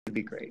would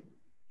be great.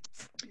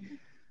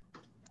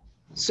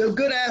 So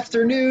good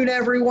afternoon,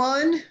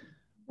 everyone.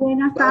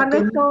 Buenas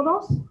tardes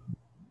todos.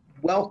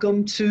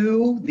 Welcome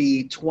to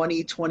the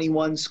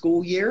 2021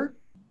 school year.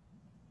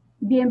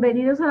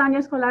 Bienvenidos al año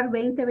escolar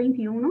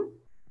 2021.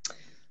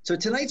 So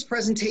tonight's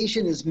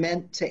presentation is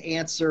meant to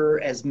answer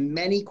as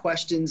many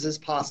questions as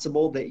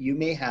possible that you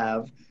may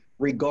have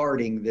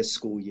regarding this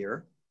school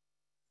year.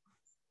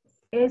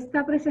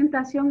 Esta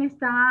presentación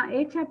está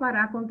hecha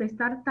para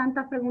contestar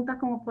tantas preguntas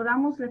como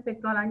podamos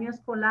respecto al año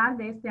escolar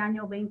de este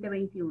año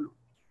 2021.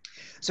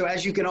 So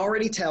as you can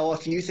already tell, a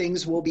few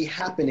things will be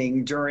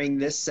happening during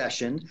this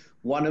session.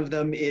 One of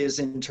them is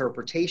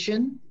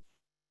interpretation.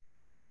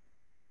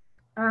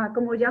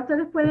 Como ya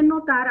ustedes pueden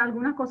notar,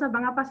 algunas cosas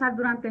van a pasar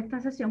durante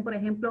esta sesión. Por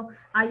ejemplo,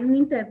 hay un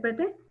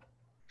intérprete.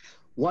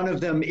 One of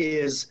them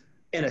is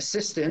an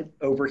assistant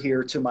over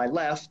here to my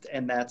left,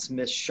 and that's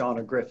Miss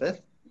Shauna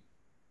Griffith.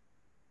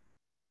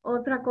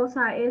 Otra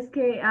cosa es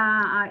que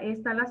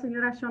está la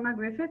señora Shauna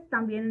Griffith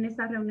también en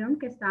esta reunión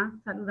que está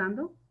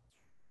saludando.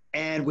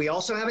 And we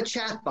also have a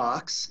chat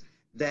box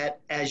that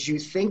as you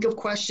think of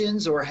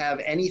questions or have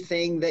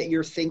anything that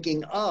you're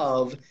thinking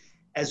of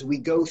as we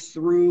go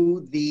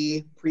through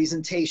the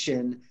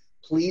presentation,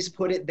 please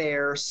put it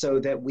there so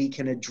that we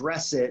can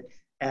address it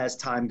as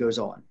time goes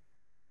on.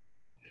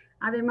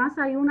 Además,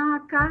 hay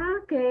una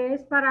cara que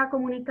es para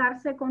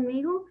comunicarse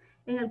conmigo.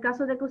 En el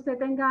caso de que usted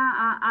tenga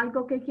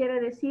algo que quiere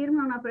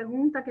decirme, una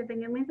pregunta que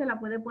tenga en mente, la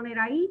puede poner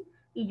ahí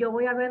y yo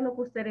voy a ver lo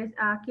que usted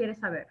quiere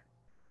saber.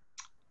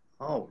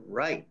 All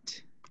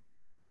right.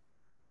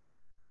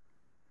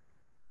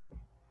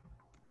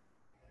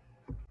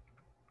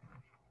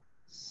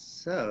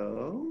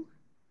 So,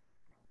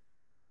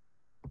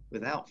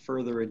 without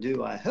further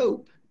ado, I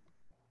hope,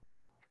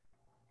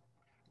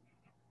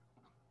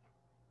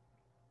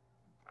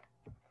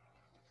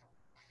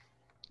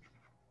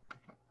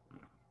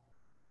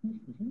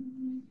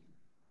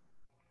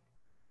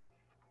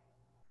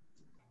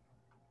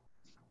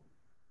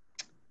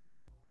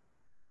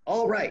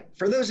 all right,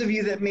 for those of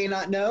you that may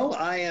not know,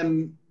 I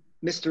am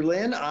Mr.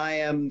 Lynn. I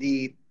am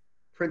the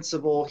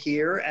principal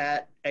here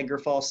at Edgar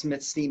Falls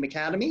Smith STEAM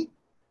Academy.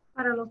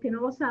 Para los que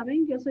no lo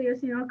saben, yo soy el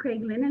señor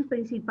Craig Lynn, el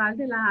principal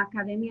de la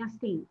Academia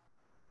STEAM.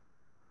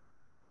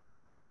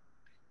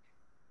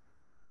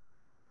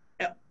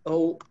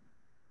 Oh,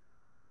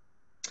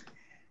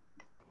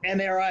 and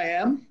there I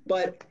am,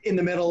 but in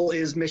the middle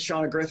is Miss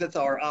Shauna Griffith,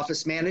 our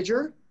office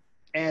manager,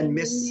 and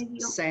Miss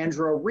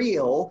Sandra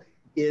Reel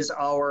is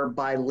our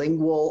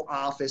bilingual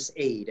office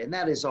aide, and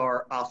that is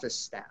our office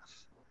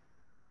staff.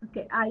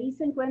 Okay, ahí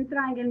se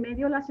encuentra en el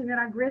medio la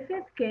señora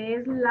Griffith, que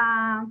es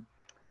la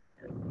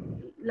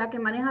que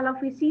maneja la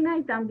oficina,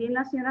 y también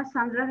la señora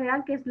Sandra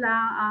Real, que es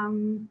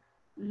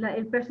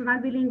el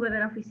personal bilingüe de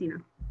la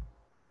oficina.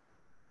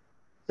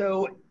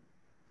 So,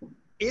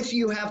 if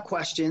you have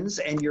questions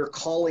and you're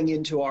calling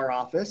into our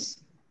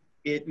office,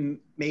 it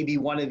may be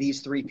one of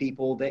these three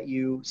people that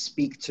you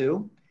speak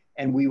to,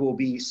 and we will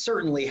be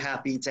certainly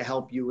happy to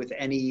help you with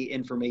any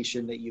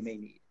information that you may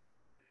need.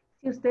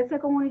 Si usted se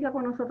comunica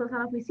con nosotros a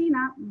la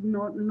oficina,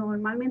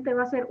 normalmente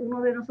va a ser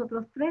uno de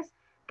nosotros tres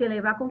que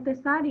le va a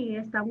contestar y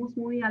estamos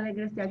muy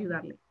alegres de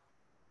ayudarle.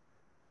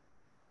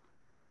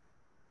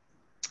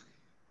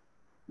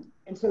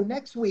 And so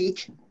next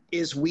week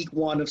is week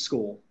 1 of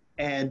school,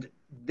 and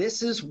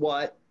this is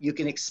what you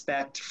can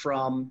expect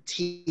from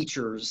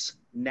teachers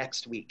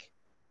next week.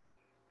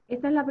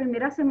 Esta es la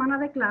primera semana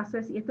de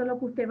clases y esto es lo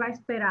que usted va a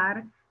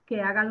esperar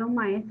que hagan los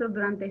maestros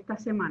durante esta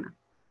semana.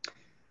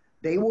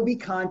 They will be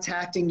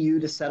contacting you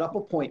to set up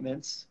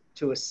appointments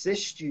to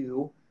assist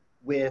you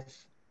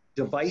with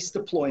device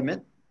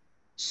deployment,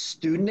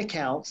 student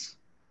accounts,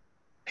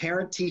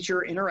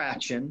 parent-teacher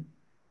interaction,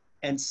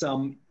 and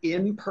some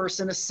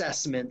in-person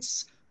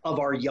assessments of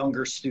our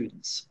younger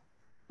students.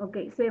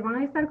 Ok, se van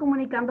a estar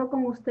comunicando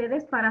con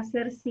ustedes para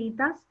hacer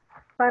citas,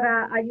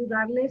 para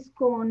ayudarles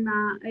con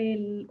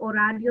el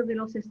horario de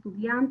los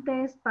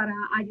estudiantes, para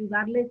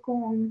ayudarles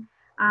con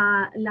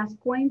las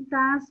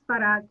cuentas,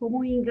 para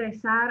cómo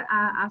ingresar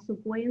a su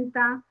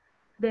cuenta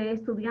de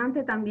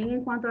estudiante. También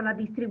en cuanto a la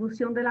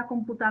distribución de la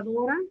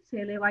computadora,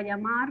 se le va a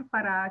llamar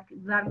para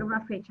darle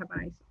una fecha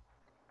para eso.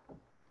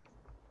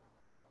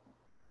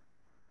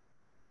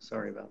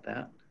 Sorry about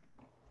that.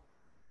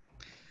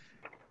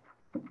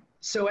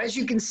 So as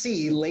you can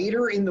see,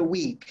 later in the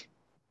week,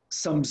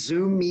 some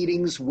Zoom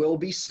meetings will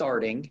be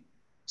starting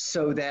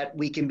so that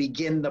we can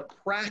begin the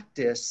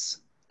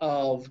practice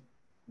of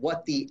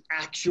what the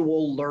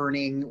actual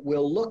learning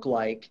will look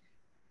like,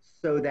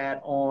 so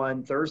that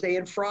on Thursday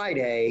and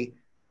Friday,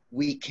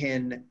 we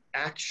can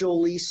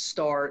actually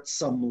start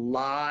some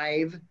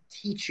live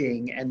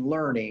teaching and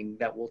learning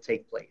that will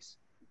take place.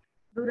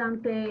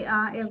 Durante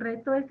el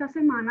resto de esta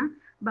semana,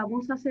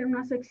 vamos a hacer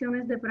unas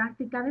secciones de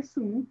práctica de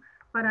Zoom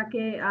para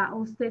que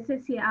usted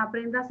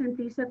aprenda a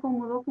sentirse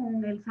cómodo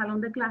con el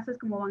salón de clases,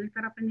 como van a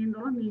estar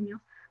aprendiendo los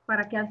niños,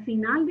 para que al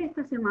final de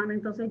esta semana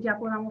entonces ya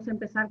podamos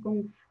empezar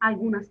con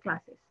algunas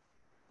clases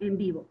en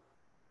vivo.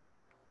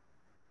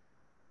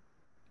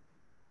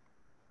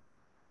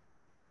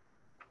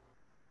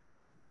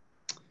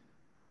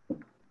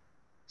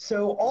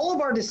 So all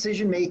of our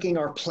decision making,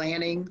 our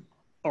planning,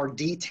 our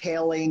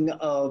detailing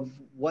of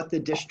what the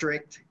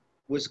district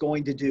was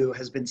going to do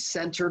has been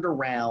centered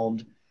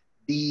around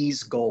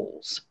these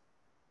goals.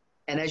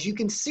 And as you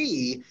can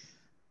see,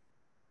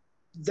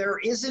 there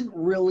isn't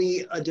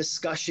really a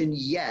discussion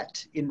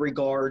yet in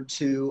regard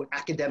to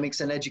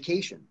academics and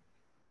education,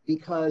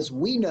 because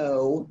we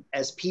know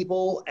as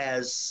people,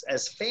 as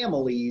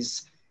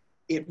families,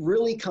 it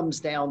really comes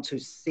down to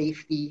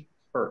safety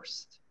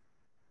first.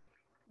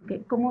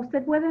 Okay. Como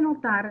usted puede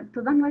notar,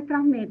 todas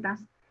nuestras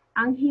metas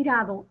han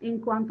girado en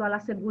cuanto a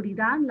la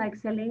seguridad, la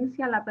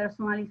excelencia, la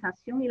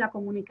personalización y la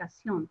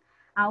comunicación.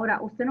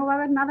 Ahora, usted no va a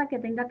ver nada que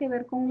tenga que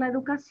ver con la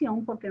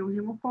educación porque nos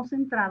hemos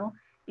concentrado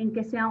en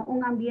que sea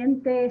un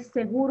ambiente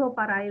seguro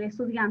para el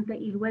estudiante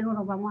y luego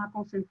nos vamos a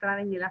concentrar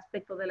en el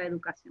aspecto de la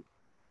educación.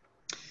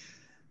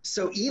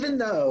 So even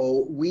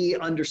though we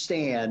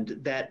understand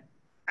that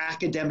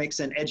academics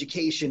and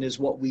education is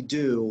what we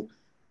do,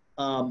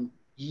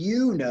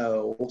 you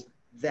know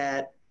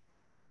that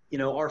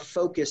our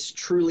focus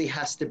truly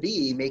has to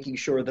be making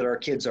sure that our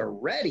kids are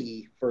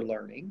ready for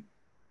learning,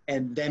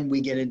 and then we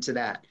get into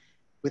that.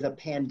 With a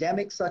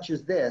pandemic such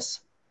as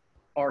this,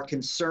 our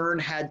concern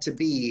had to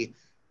be,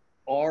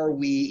 are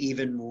we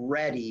even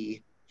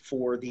ready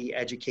for the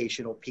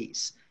educational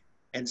piece?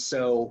 And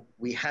so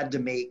we had to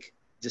make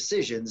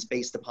decisions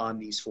based upon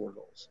these four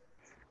goals.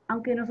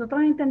 Aunque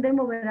nosotros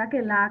entendemos, ¿verdad?,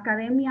 que la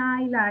academia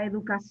y la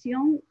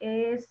educación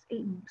es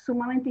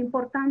sumamente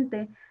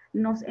importante,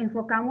 nos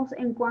enfocamos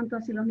en cuanto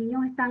a si los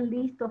niños están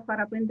listos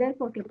para aprender,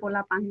 porque por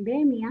la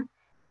pandemia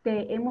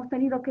hemos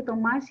tenido que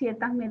tomar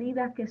ciertas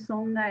medidas que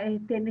son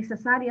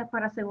necesarias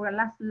para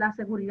asegurar la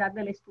seguridad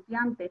del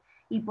estudiante,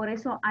 y por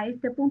eso a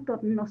este punto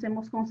nos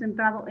hemos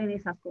concentrado en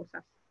esas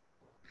cosas.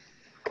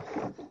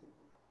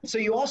 So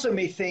you also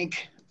may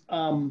think,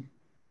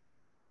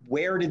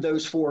 where did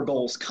those four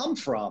goals come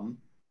from?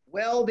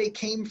 Well, they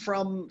came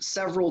from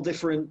several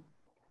different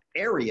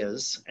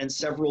areas and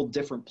several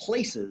different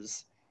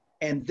places.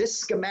 And this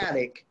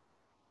schematic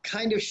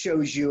kind of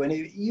shows you, and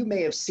you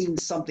may have seen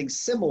something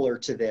similar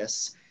to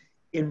this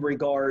in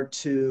regard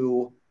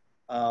to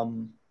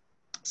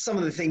some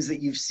of the things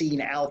that you've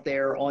seen out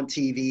there on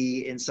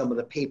TV and some of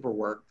the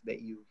paperwork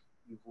that you've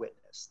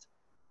witnessed.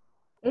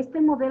 Este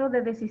modelo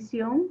de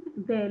decisión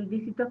del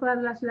Distrito Escolar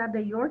de la Ciudad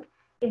de York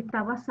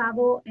está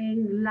basado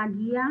en la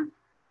guía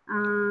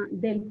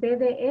del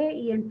PDE,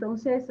 y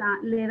entonces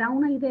le da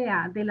una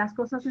idea de las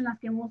cosas en las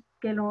que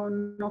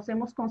nos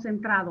hemos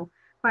concentrado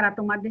para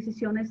tomar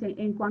decisiones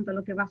en cuanto a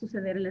lo que va a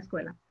suceder en la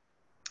escuela.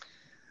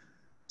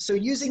 So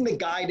using the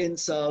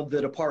guidance of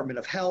the Department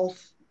of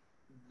Health,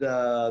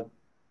 the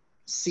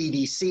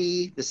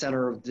CDC, the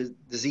Center of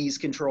Disease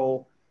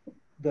Control,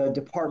 the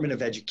Department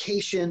of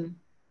Education,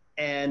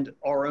 and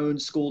our own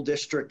school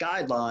district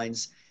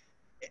guidelines,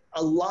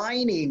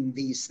 aligning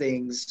these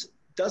things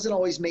doesn't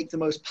always make the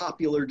most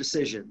popular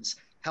decisions.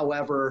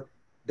 However,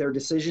 they're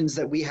decisions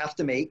that we have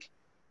to make,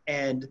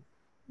 and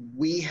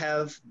we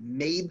have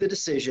made the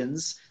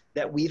decisions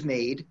that we've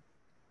made,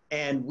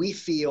 and we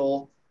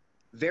feel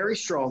very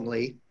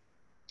strongly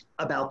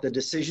about the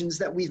decisions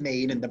that we've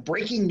made. And the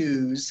breaking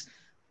news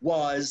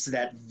was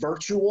that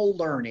virtual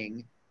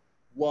learning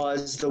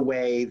was the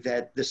way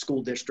that the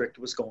school district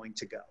was going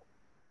to go.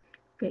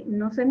 Okay.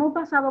 Nos hemos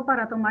basado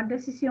para tomar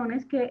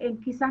decisiones que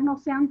quizás no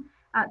sean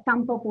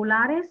tan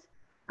populares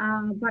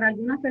para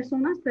algunas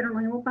personas, pero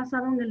nos hemos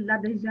basado en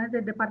las decisiones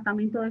del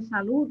Departamento de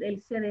Salud,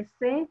 el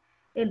CDC,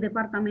 el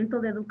Departamento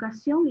de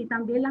Educación y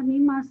también las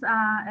mismas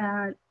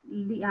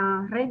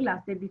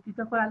reglas del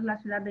Distrito Escolar de la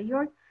Ciudad de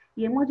York,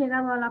 y hemos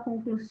llegado a la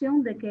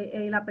conclusión de que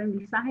el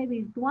aprendizaje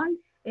virtual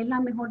es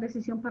la mejor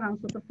decisión para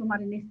nosotros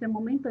tomar en este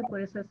momento, y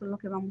por eso es lo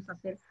que vamos a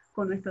hacer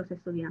con nuestros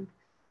estudiantes.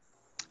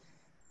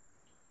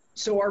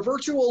 So our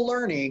virtual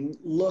learning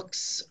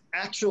looks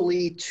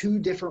actually two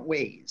different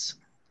ways.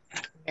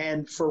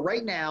 And for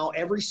right now,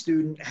 every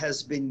student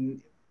has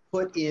been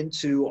put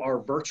into our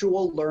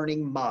virtual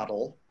learning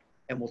model,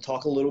 and we'll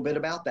talk a little bit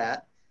about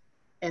that.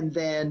 And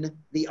then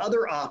the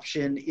other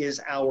option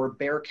is our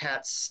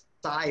Bearcat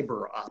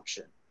cyber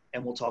option,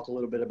 and we'll talk a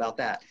little bit about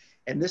that.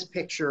 And this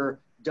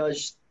picture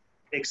does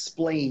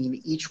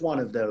explain each one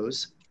of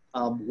those.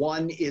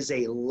 One is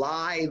a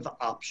live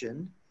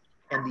option,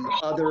 and the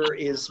other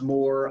is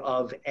more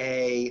of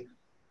a,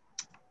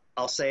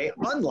 I'll say,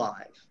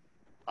 unlive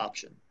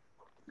option.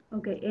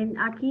 Okay.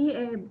 Aquí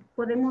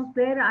podemos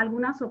ver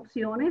algunas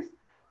opciones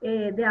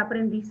de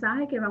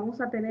aprendizaje que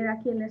vamos a tener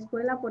aquí en la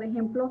escuela. Por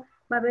ejemplo,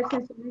 va a haber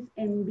sesiones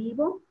en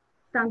vivo,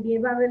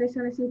 también va a haber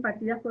lecciones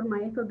impartidas por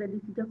maestros del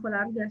Distrito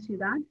Escolar de la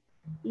ciudad,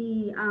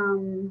 y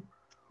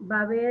va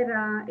a haber,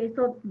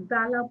 esto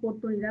da la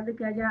oportunidad de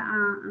que haya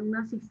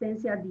una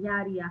asistencia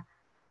diaria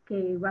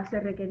que va a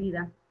ser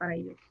requerida para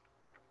ellos.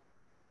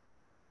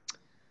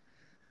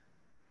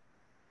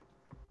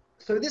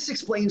 So this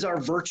explains our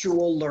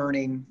virtual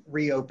learning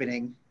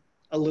reopening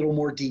a little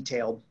more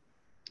detailed.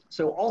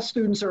 So all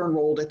students are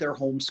enrolled at their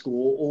home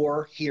school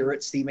or here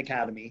at STEAM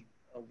Academy,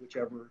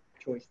 whichever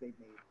choice they've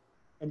made.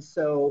 And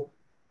so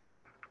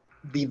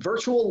The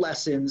virtual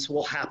lessons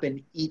will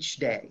happen each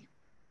day,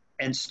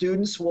 and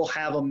students will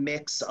have a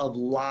mix of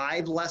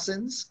live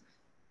lessons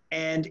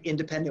and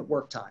independent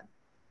work time.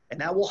 And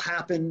that will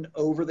happen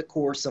over the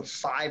course of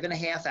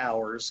 5.5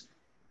 hours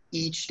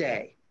each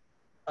day,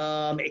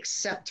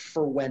 except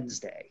for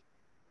Wednesday.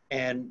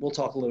 And we'll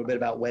talk a little bit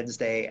about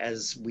Wednesday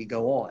as we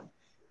go on.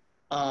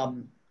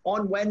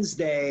 On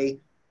Wednesday,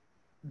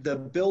 the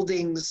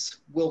buildings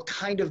will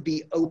kind of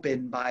be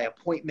open by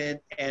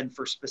appointment and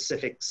for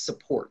specific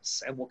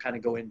supports, and we'll kind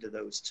of go into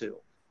those too.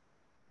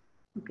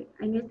 Okay.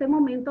 En este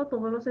momento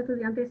todos los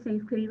estudiantes se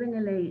inscriben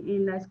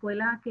en la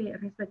escuela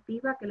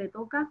respectiva que le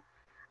toca.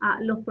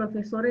 Los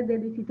profesores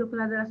del Distrito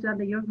Escolar de la Ciudad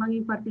de York van a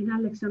impartir las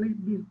lecciones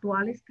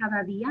virtuales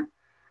cada día.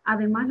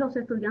 Además, los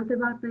estudiantes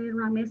van a tener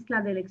una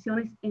mezcla de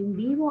lecciones en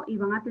vivo y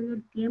van a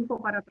tener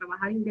tiempo para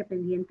trabajar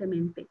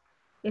independientemente.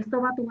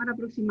 Esto va a tomar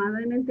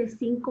aproximadamente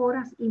 5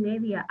 horas y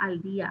media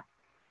al día.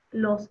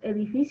 Los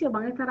edificios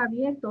van a estar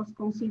abiertos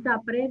con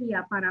cita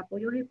previa para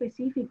apoyos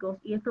específicos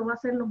y esto va a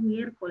ser los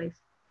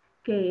miércoles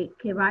que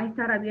va a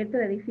estar abierto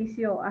el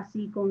edificio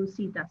así con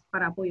citas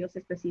para apoyos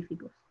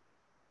específicos.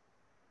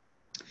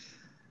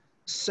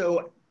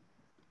 So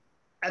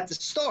at the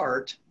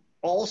start,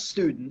 all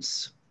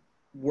students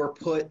were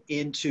put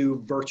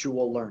into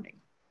virtual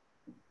learning.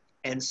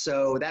 And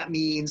so that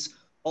means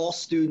all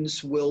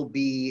students will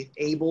be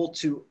able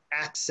to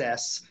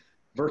access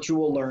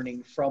virtual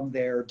learning from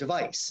their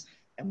device.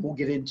 And we'll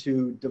get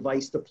into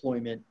device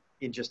deployment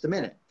in just a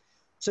minute.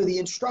 So the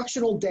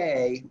instructional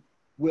day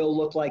will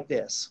look like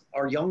this.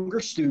 Our younger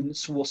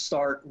students will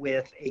start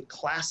with a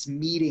class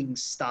meeting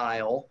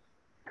style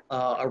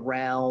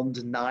around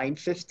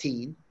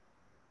 9:15.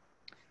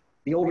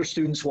 The older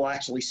students will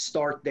actually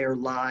start their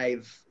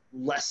live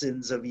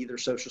lessons of either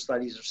social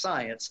studies or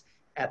science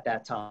at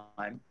that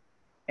time.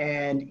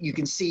 And you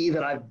can see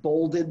that I've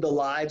bolded the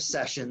live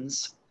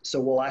sessions. So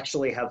we'll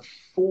actually have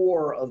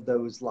 4 of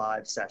those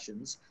live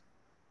sessions.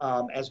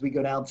 As we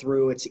go down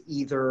through, it's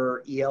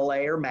either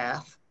ELA or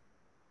math,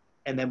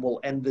 and then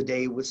we'll end the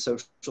day with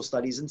social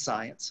studies and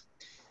science.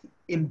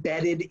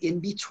 Embedded in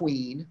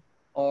between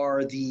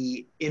are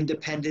the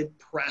independent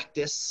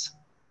practice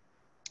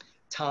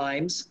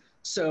times.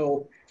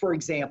 So for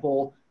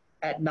example,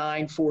 at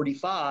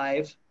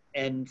 9:45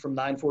 and from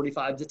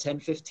 9:45 to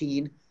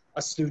 10:15,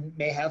 a student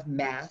may have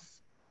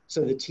math.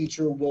 So the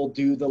teacher will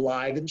do the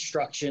live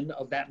instruction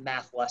of that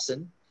math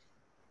lesson,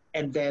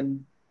 and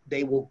then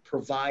they will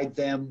provide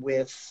them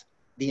with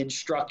the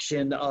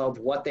instruction of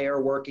what they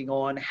are working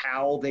on,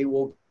 how they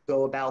will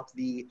go about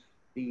the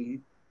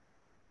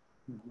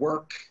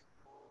work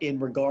in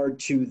regard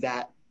to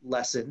that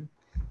lesson.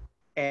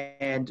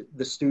 And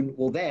the student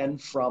will then,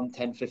 from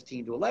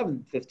 10:15 to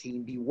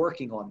 11:15, be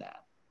working on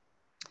that.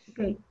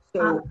 Okay.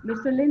 So,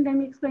 Mr. Lin, let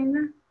me explain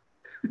that.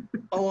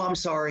 oh, I'm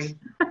sorry.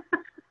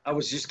 I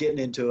was just getting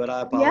into it.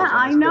 I apologize. Yeah,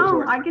 I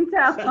know. I can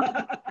tell.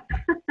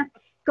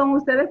 Como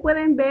ustedes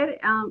pueden ver,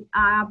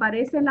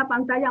 aparece en la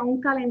pantalla un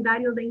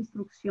calendario de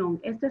instrucción.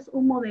 Este es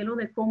un modelo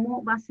de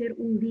cómo va a ser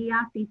un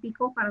día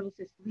típico para los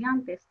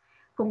estudiantes.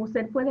 Como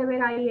usted puede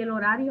ver ahí el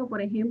horario,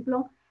 por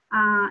ejemplo,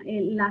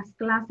 las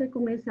clases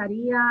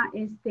comenzaría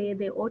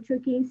de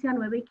 8:15 a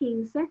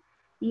 9:15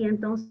 y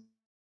entonces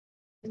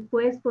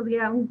después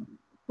pudiera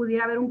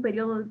haber un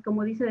periodo,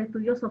 como dice, de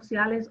estudios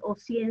sociales o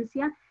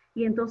ciencia.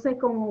 Y entonces,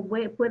 como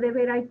puede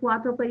ver, hay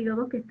 4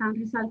 periodos que están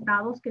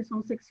resaltados, que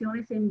son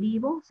sesiones en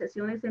vivo,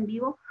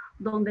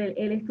 donde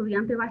el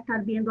estudiante va a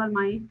estar viendo al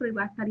maestro y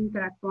va a estar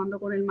interactuando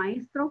con el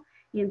maestro.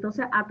 Y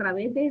entonces, a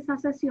través de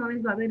esas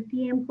sesiones va a haber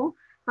tiempo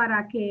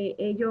para que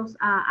ellos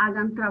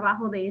hagan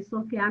trabajo de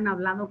esos que han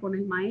hablado con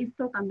el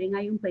maestro. También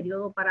hay un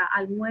periodo para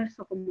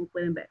almuerzo, como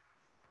pueden ver.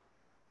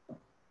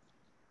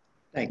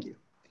 Thank you.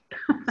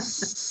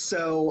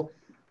 So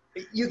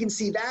you can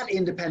see that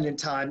independent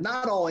time.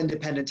 Not all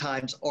independent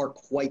times are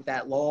quite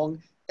that long.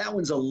 That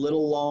one's a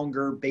little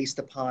longer based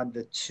upon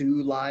the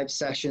 2 live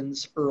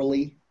sessions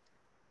early.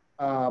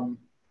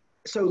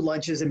 So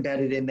lunch is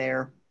embedded in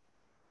there.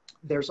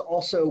 There's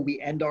also, we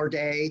end our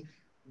day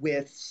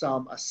with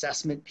some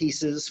assessment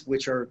pieces,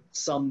 which are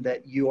some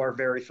that you are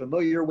very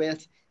familiar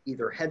with,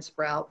 either Head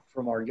Sprout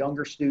from our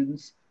younger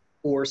students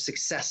or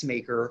Success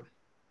Maker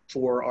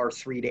for our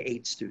 3 to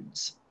 8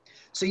 students.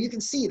 So you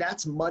can see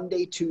that's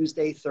Monday,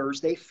 Tuesday,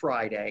 Thursday,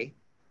 Friday,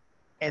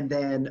 and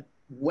then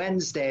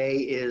Wednesday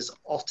is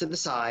off to the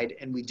side.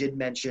 And we did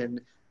mention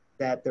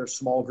that there's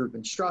small group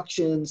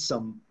instruction,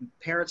 some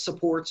parent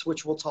supports,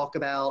 which we'll talk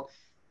about,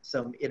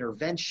 some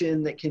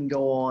intervention that can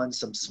go on,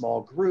 some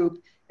small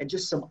group, and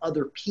just some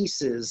other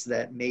pieces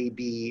that may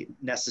be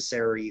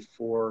necessary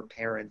for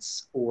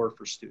parents or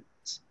for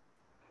students.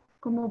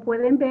 Como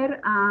pueden ver,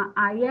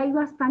 ahí hay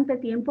bastante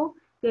tiempo.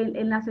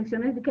 En las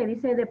secciones que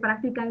dice de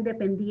práctica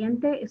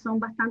independiente son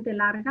bastante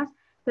largas,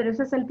 pero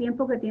ese es el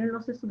tiempo que tienen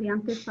los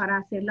estudiantes para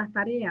hacer las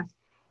tareas.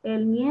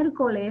 El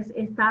miércoles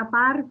está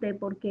aparte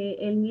porque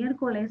el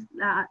miércoles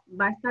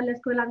va a estar la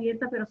escuela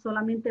abierta, pero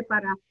solamente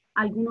para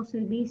algunos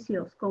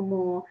servicios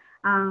como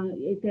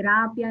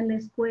terapia en la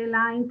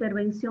escuela,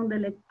 intervención de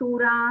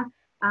lectura,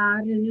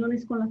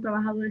 reuniones con los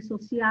trabajadores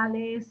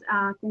sociales,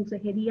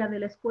 consejería de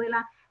la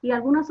escuela y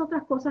algunas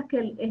otras cosas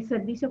que el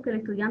servicio que el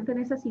estudiante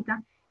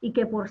necesita y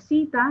que por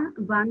cita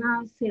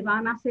se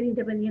van a hacer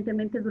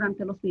independientemente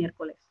durante los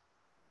miércoles.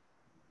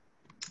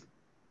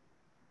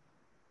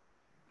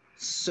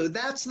 So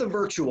that's the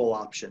virtual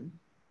option.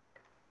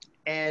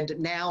 And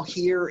now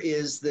here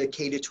is the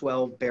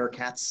K-12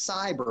 Bearcat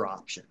cyber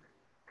option.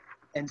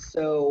 And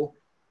so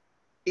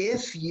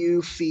if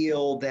you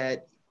feel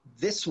that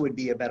this would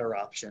be a better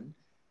option,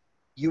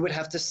 you would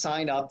have to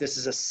sign up. This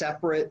is a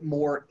separate,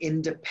 more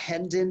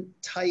independent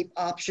type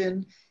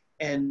option,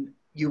 and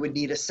you would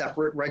need a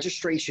separate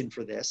registration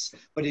for this,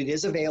 but it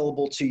is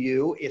available to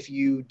you if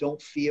you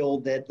don't feel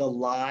that the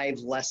live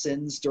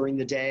lessons during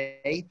the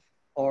day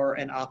are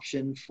an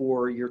option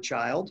for your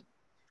child.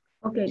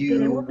 Ok,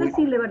 queremos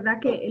decirle, ¿verdad?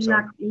 Que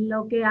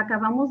lo que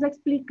acabamos de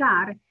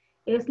explicar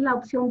es la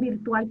opción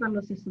virtual para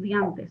los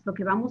estudiantes. Lo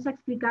que vamos a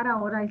explicar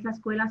ahora es la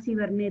escuela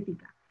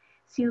cibernética.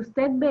 Si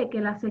usted ve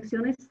que las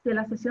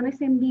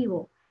sesiones en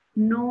vivo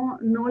no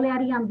le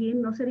harían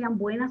bien, no serían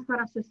buenas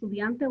para su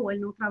estudiante o él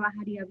no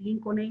trabajaría bien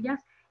con ellas,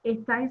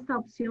 está esta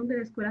opción de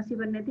la escuela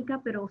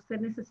cibernética, pero usted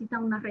necesita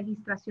una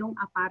registración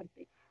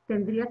aparte.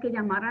 Tendría que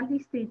llamar al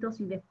distrito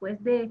si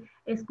después de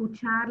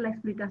escuchar la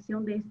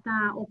explicación de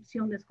esta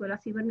opción de escuela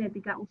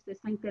cibernética, usted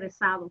está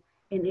interesado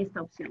en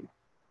esta opción.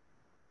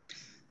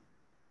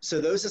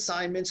 So those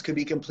assignments could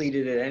be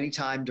completed at any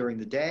time during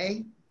the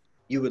day.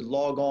 You would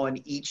log on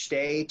each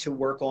day to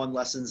work on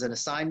lessons and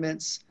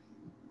assignments.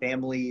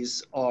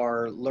 Families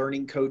are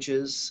learning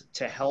coaches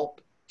to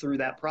help through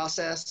that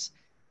process.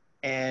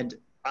 And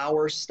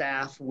our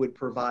staff would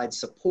provide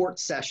support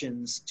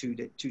sessions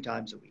two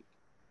times a week.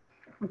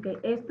 Okay.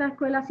 Esta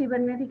escuela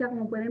cibernética,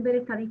 como pueden ver,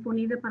 está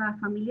disponible para las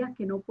familias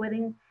que no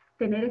pueden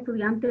tener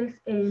estudiantes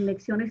en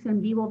lecciones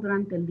en vivo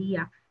durante el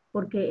día,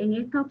 porque en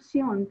esta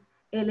opción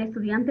el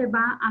estudiante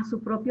va a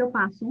su propio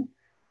paso,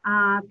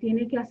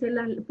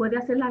 puede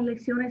hacer las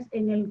lecciones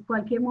en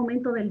cualquier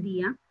momento del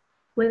día,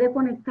 puede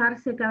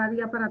conectarse cada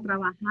día para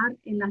trabajar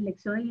en las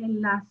lecciones,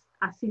 en las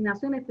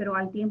asignaciones, pero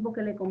al tiempo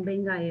que le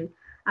convenga a él.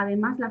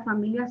 Además, las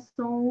familias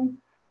son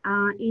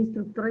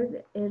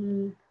instructores,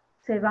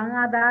 se van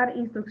a dar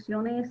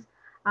instrucciones,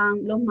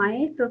 los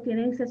maestros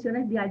tienen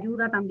sesiones de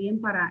ayuda también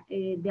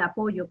de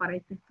apoyo para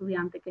este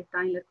estudiante que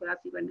está en la escuela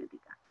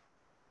cibernética.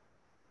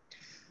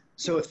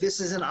 So if this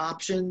is an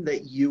option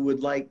that you would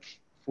like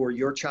for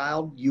your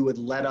child, you would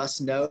let us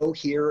know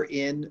here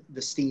in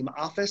the STEAM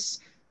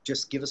office.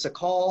 Just give us a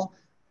call.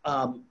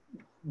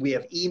 We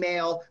have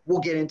email.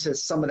 We'll get into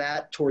some of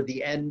that toward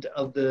the end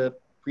of the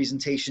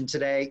presentation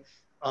today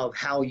of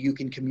how you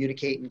can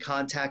communicate and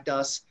contact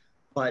us,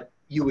 but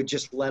you would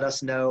just let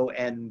us know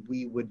and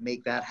we would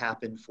make that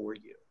happen for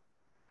you.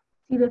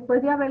 Si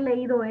después de haber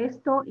leído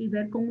esto y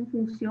ver cómo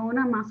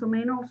funciona, más o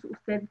menos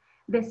usted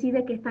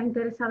decide que está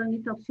interesado en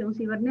esta opción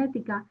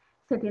cibernética,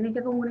 se tiene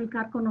que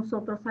comunicar con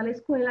nosotros a la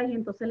escuela y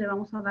entonces le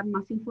vamos a dar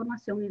más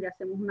información y le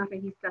hacemos una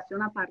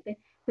registración aparte,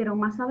 pero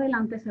más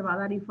adelante se va a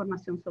dar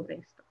información sobre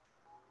esto.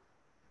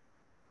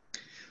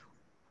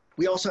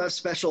 We also have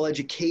special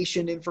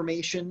education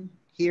information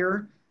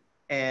here,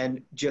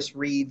 and just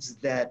reads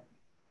that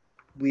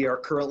we are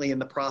currently in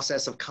the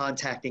process of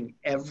contacting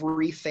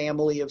every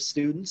family of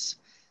students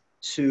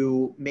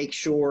to make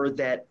sure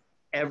that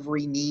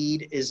every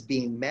need is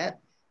being met.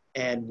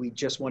 And we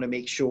just want to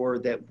make sure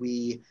that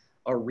we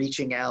are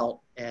reaching out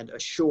and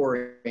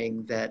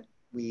assuring that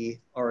we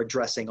are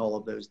addressing all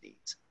of those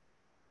needs.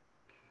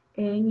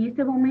 En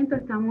este momento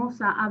estamos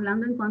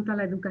hablando en cuanto a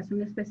la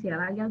educación especial.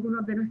 Hay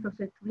algunos de nuestros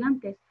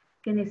estudiantes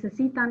que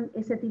necesitan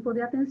ese tipo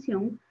de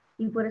atención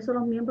y por eso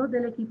los miembros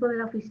del equipo de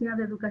la Oficina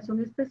de Educación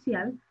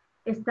Especial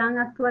están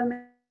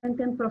actualmente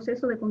en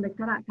proceso de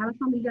contactar a cada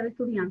familia de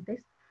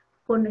estudiantes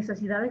con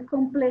necesidades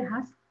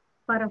complejas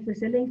para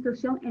ofrecerle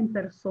instrucción en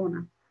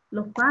persona.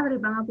 Los padres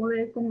van a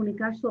poder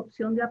comunicar su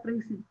opción de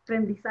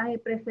aprendizaje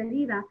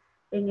preferida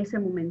en ese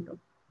momento.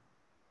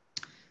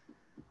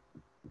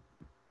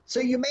 So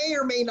you may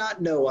or may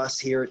not know us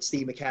here at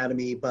STEAM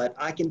Academy, but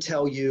I can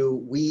tell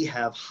you we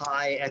have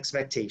high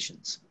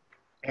expectations.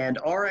 And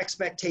our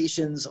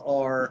expectations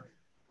are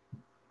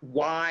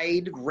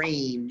wide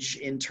range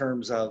in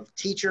terms of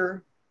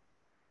teacher,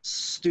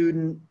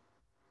 student,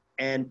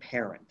 and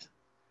parent.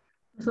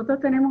 Nosotros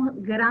tenemos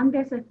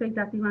grandes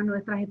expectativas,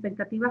 nuestras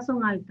expectativas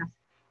son altas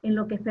en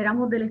lo que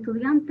esperamos del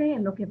estudiante,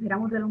 en lo que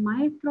esperamos de los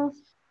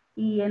maestros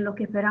y en lo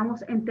que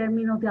esperamos en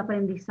términos de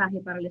aprendizaje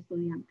para el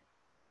estudiante.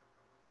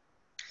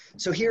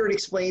 So here it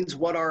explains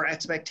what our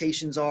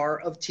expectations are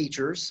of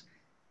teachers,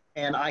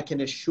 and I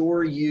can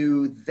assure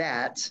you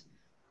that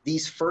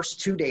these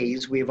first 2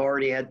 days, we've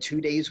already had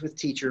 2 days with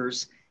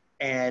teachers,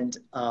 and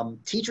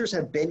teachers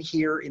have been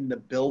here in the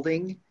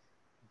building,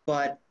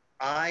 but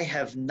I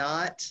have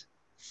not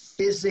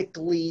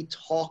physically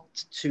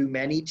talked to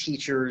many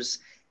teachers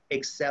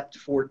except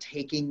for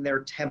taking their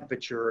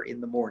temperature in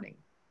the morning.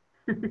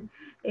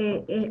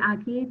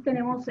 Aquí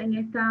tenemos en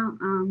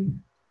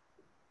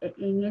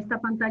esta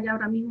pantalla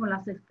ahora mismo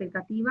las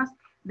expectativas.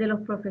 de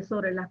los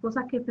profesores, las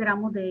cosas que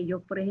esperamos de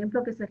ellos. Por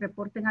ejemplo, que se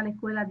reporten a la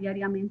escuela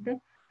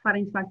diariamente para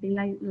impartir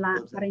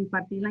para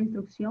impartir la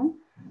instrucción,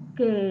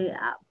 que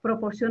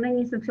proporcionen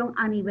instrucción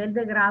a nivel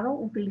de grado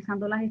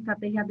utilizando las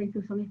estrategias de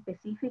instrucción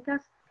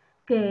específicas,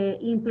 que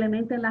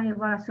implementen las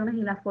evaluaciones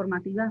y las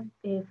formativas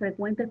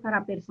frecuentes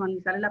para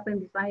personalizar el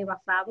aprendizaje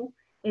basado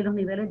en los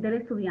niveles del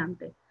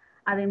estudiante.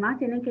 Además,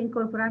 tienen que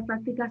incorporar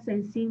prácticas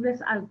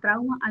sensibles al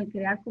trauma al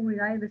crear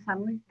comunidades de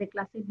salones de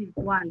clases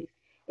virtuales.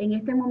 En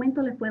este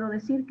momento les puedo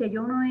decir que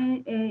yo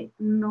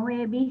no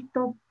he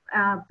visto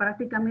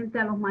prácticamente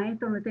a los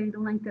maestros, no he tenido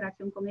una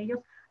interacción con ellos,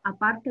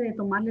 aparte de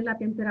tomarle la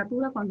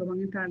temperatura cuando van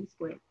a entrar a la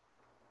escuela.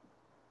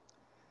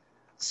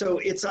 So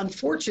it's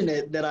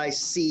unfortunate that I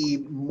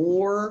see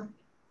more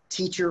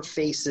teacher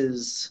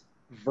faces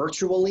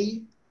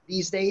virtually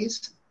these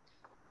days.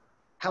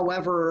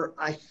 However,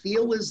 I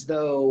feel as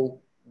though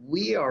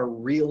we are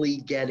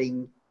really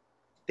getting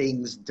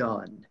things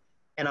done.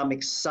 And I'm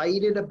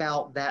excited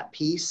about that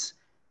piece.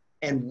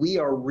 And we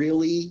are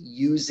really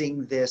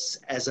using this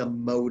as a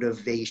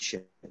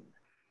motivation.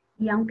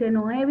 Y aunque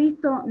no he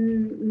visto,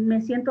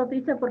 me siento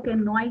triste porque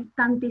no hay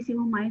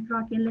tantísimos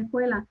maestros aquí en la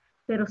escuela,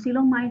 pero sí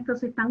los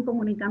maestros se están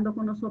comunicando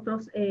con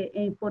nosotros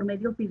por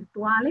medios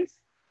virtuales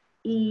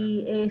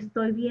y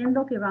estoy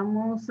viendo que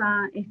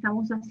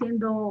estamos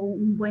haciendo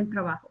un buen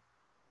trabajo.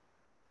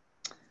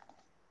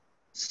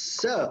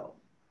 So,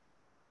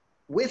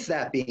 with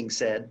that being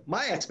said,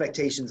 my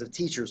expectations of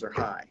teachers are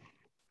high.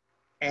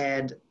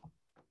 And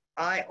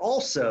I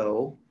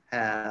also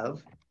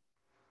have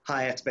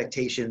high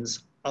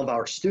expectations of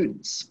our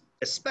students,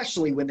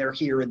 especially when they're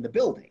here in the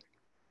building.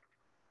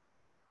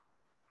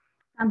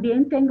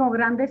 También tengo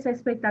grandes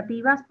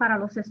expectativas para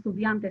los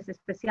estudiantes,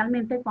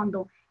 especialmente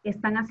cuando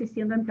están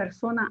asistiendo en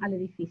persona al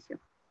edificio.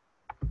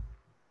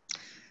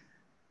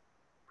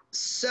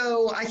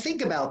 So I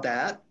think about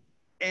that,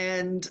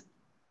 and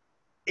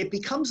it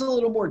becomes a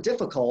little more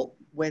difficult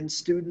when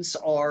students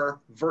are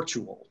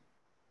virtual.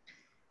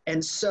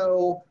 And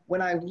so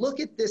when I look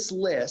at this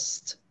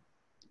list,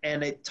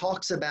 and it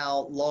talks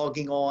about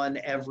logging on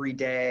every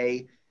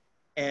day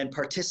and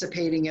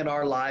participating in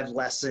our live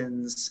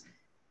lessons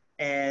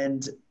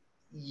and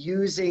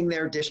using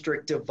their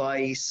district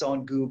device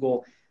on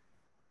Google,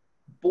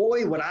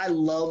 boy, would I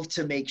love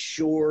to make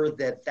sure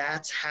that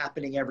that's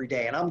happening every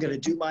day. And I'm going to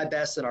do my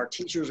best, and our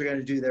teachers are going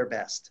to do their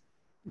best.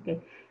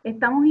 Okay.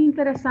 Estamos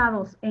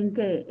interesados en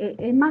que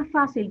es más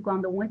fácil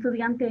cuando un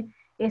estudiante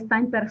está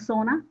en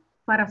persona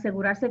para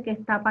asegurarse que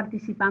está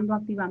participando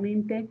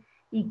activamente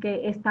y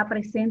que está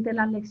presente en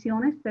las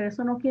lecciones, pero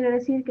eso no quiere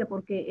decir que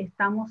porque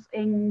estamos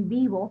en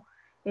vivo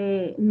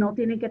no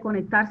tiene que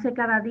conectarse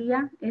cada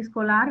día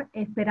escolar.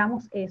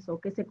 Esperamos eso,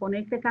 que se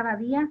conecte cada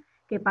día,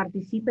 que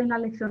participe en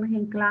las lecciones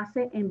en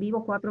clase en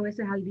vivo 4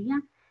 veces al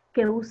día,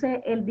 que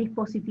use el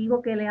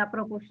dispositivo que le ha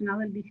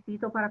proporcionado el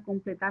distrito para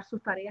completar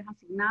sus tareas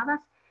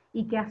asignadas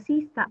y que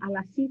asista a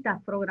las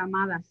citas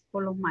programadas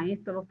por los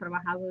maestros, los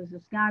trabajadores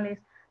sociales,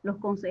 los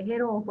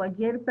consejeros o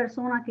cualquier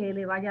persona que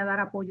le vaya a dar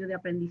apoyo de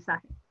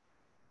aprendizaje.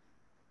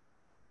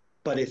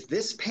 But if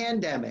this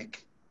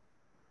pandemic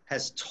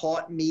has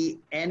taught me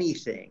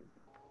anything,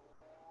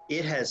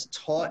 it has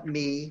taught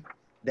me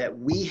that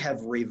we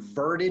have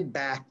reverted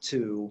back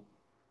to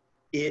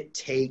it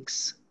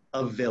takes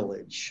a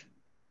village.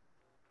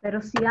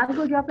 Pero si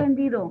algo yo he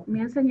aprendido,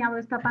 me ha enseñado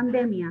esta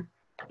pandemia,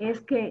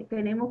 es que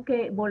tenemos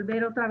que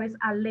volver otra vez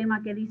al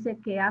lema que dice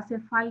que hace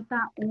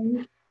falta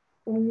un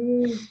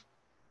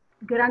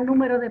gran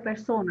número de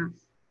personas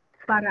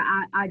para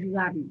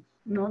ayudarnos.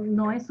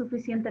 No es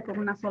suficiente con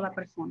una sola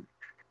persona.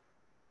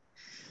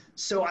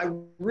 So I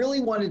really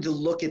wanted to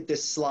look at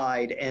this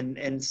slide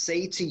and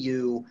say to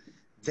you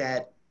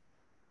that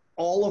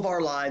all of our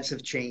lives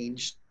have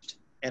changed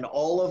and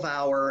all of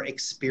our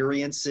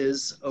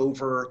experiences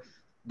over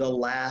the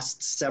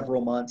last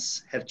several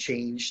months have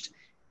changed.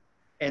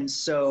 And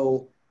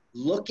so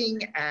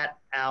looking at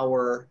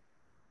our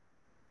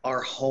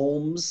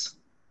homes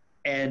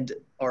and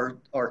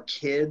our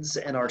kids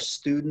and our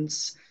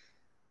students,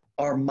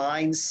 our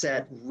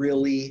mindset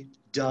really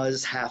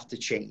does have to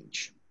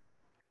change.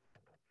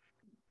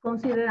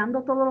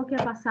 Considerando todo lo que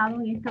ha pasado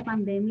en esta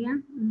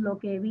pandemia, lo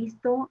que he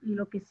visto y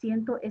lo que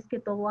siento es que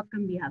todo ha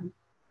cambiado.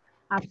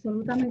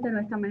 Absolutamente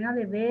nuestra manera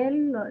de ver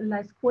la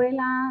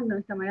escuela,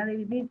 nuestra manera de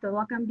vivir, todo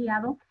ha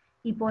cambiado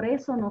y por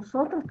eso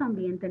nosotros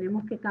también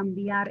tenemos que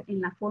cambiar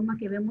en la forma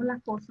que vemos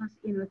las cosas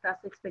y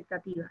nuestras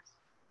expectativas.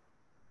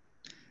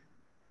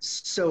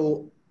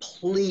 So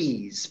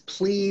please,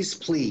 please,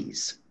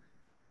 please,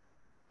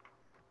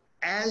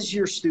 as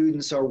your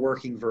students are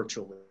working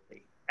virtually,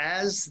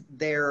 as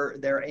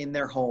they're in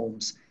their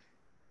homes,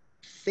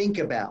 think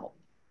about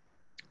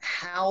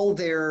how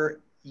they're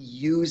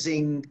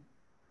using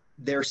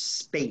their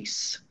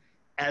space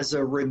as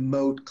a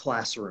remote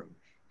classroom,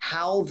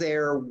 how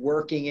they're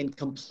working and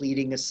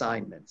completing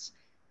assignments,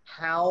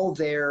 how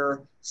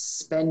they're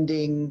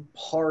spending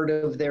part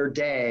of their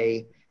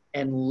day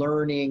and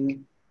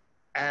learning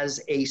as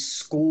a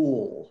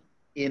school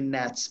in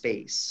that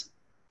space.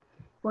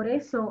 Por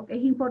eso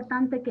es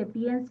importante que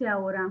piense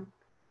ahora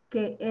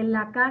que en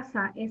la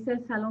casa es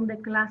el salón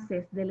de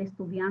clases del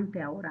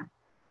estudiante ahora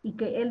y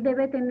que él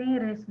debe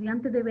tener, el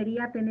estudiante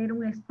debería tener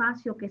un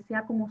espacio que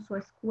sea como su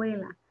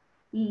escuela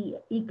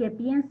y que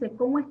piense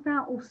cómo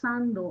está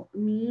usando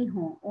mi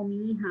hijo o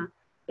mi hija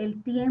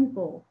el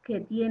tiempo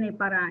que tiene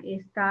para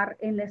estar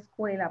en la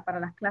escuela, para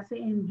las clases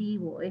en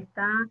vivo,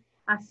 está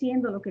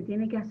haciendo lo que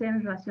tiene que hacer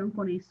en relación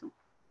con eso.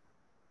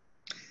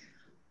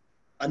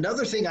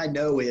 Another thing I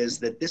know is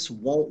that this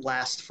won't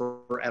last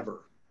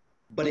forever,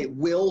 but it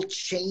will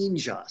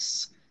change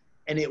us.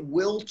 And it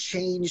will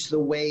change the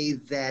way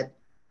that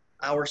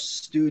our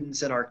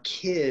students and our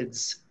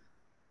kids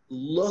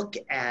look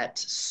at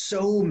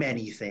so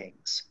many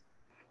things.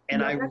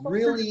 And Y I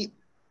really,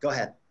 go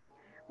ahead.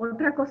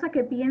 otra cosa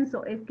que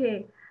pienso es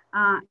que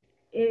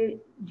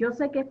yo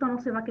sé que esto no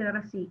se va a quedar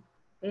así.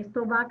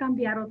 Esto va a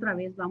cambiar otra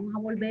vez, vamos a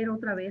volver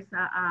otra vez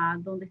a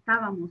donde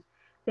estábamos.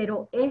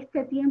 Pero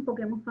este tiempo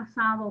que hemos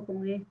pasado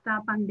con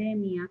esta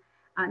pandemia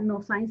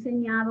nos ha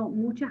enseñado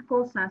muchas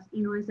cosas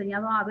y nos ha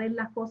enseñado a ver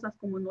las cosas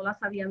como no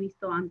las había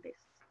visto antes.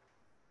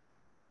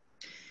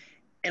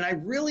 And I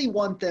really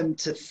want them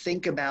to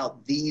think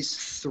about these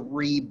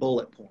 3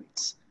 bullet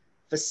points.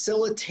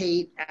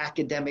 Facilitate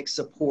academic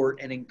support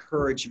and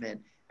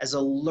encouragement as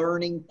a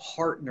learning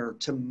partner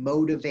to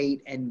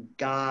motivate and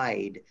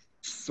guide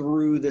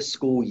through the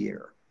school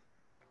year.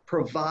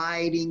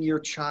 Providing your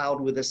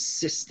child with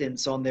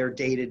assistance on their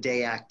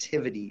day-to-day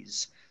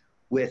activities,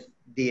 with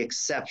the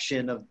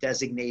exception of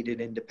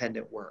designated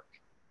independent work.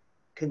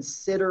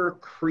 Consider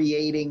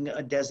creating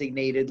a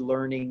designated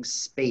learning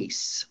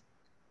space.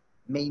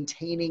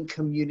 Maintaining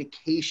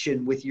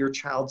communication with your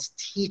child's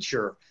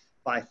teacher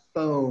by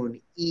phone,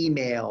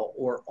 email,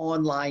 or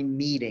online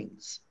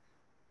meetings.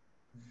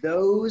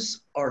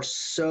 Those are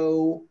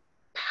so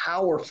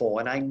powerful.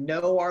 And I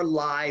know our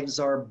lives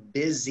are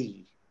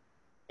busy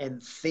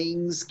and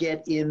things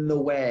get in the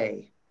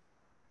way.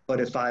 But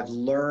if I've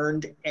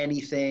learned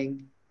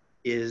anything,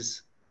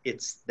 it's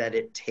that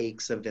it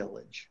takes a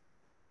village.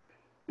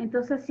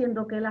 Entonces,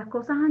 siendo que las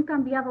cosas han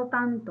cambiado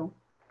tanto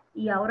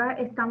y ahora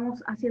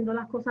estamos haciendo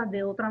las cosas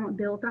de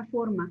otra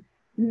forma,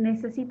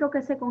 necesito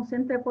que se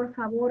concentre, por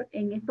favor,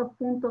 en estos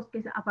puntos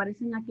que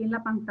aparecen aquí en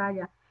la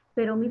pantalla.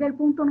 Pero mire el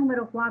punto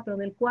número 4.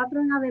 Del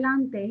 4 en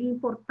adelante es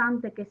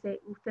importante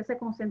que usted se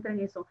concentre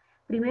en eso.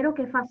 Primero,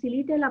 que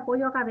facilite el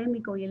apoyo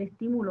académico y el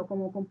estímulo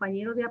como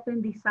compañero de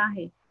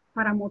aprendizaje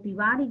para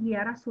motivar y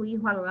guiar a su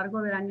hijo a lo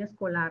largo del año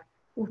escolar.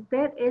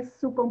 Usted es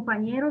su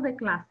compañero de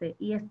clase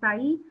y está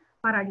ahí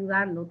para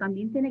ayudarlo.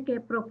 También tiene que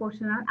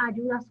proporcionar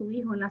ayuda a su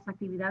hijo en las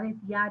actividades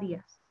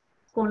diarias,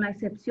 con la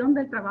excepción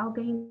del trabajo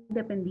que es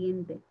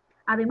independiente.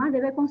 Además,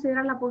 debe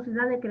considerar la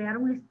posibilidad de crear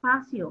un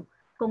espacio,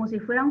 como si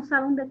fuera un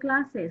salón de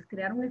clases,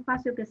 crear un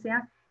espacio que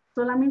sea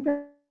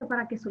solamente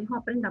para que su hijo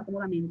aprenda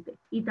cómodamente.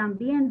 Y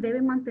también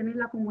debe mantener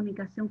la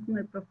comunicación con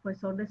el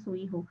profesor de su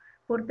hijo,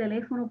 por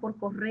teléfono, por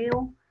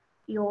correo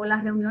o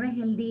las reuniones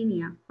en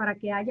línea, para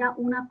que haya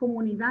una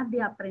comunidad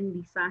de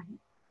aprendizaje.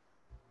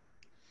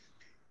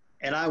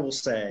 And I will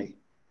say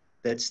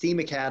that STEAM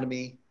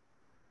Academy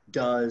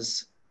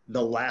does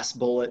the last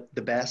bullet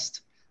the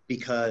best,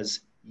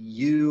 because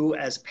you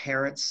as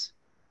parents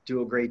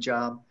do a great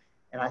job.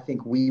 And I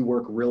think we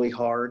work really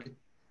hard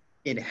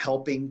in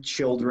helping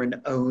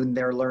children own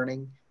their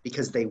learning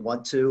because they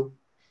want to.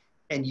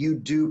 And you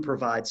do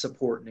provide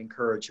support and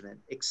encouragement,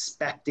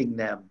 expecting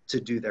them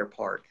to do their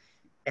part.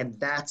 And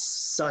that's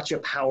such a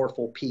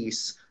powerful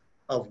piece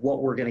of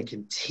what we're going to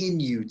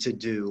continue to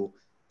do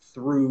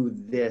through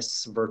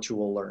this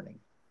virtual learning.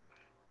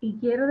 Y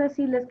quiero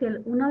decirles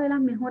que una de las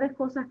mejores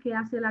cosas que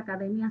hace la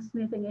Academia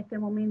Smith en este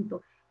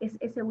momento es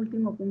ese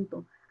último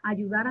punto,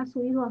 ayudar a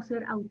su hijo a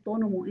ser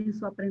autónomo en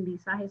su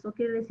aprendizaje. Eso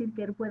quiere decir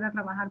que él pueda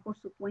trabajar por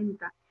su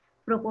cuenta,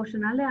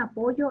 proporcionarle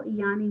apoyo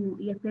y ánimo,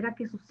 y espera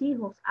que sus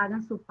hijos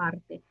hagan su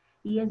parte.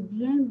 Y es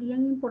bien,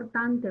 bien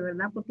importante,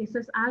 ¿verdad? Porque eso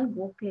es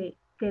algo que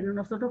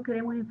nosotros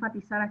queremos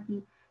enfatizar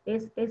aquí.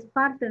 Es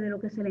parte de lo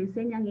que se le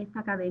enseña en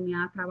esta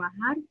academia, a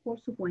trabajar por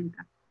su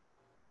cuenta.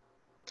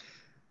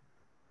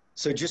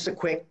 So just a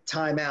quick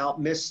timeout.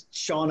 Miss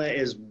Shauna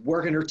is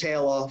working her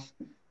tail off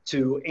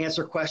to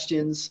answer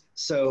questions.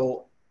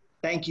 So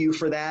thank you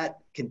for that.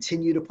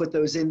 Continue to put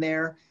those in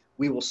there.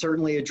 We will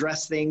certainly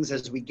address things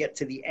as we get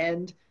to the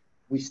end.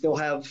 We still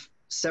have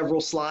several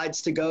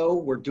slides to go.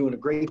 We're doing a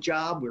great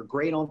job. We're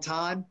great on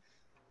time.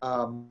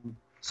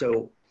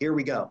 So here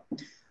we go.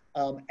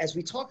 As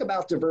we talk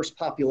about diverse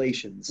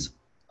populations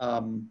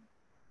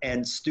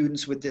and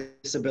students with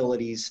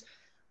disabilities,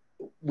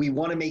 we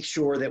want to make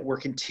sure that we're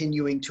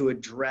continuing to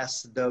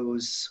address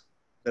those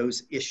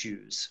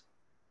issues.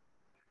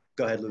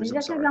 Go ahead, Luis.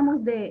 Ya que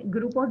hablamos de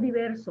grupos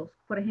diversos,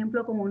 por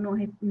ejemplo, como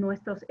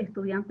nuestros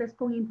estudiantes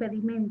con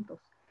impedimentos,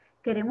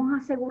 queremos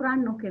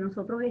asegurarnos que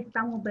nosotros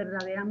estamos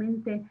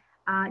verdaderamente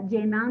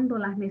llenando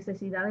las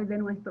necesidades de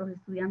nuestros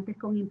estudiantes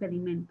con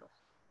impedimentos.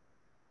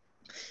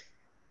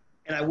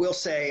 And I will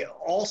say,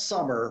 all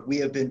summer, we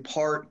have been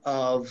part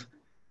of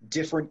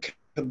different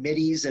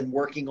committees and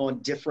working on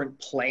different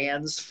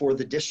plans for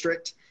the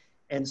district.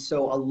 And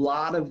so a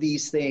lot of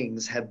these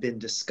things have been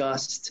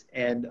discussed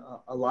and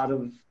a lot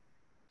of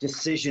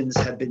decisions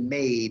have been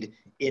made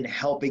in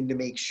helping to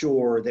make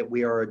sure that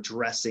we are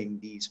addressing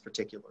these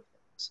particular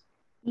things.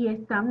 Y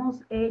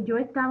yo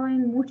he estado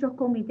en muchos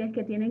comités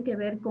que tienen que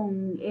ver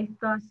con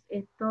estos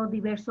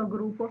diversos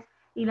grupos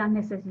y las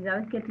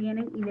necesidades que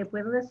tienen, y le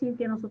puedo decir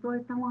que nosotros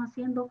estamos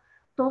haciendo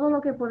todo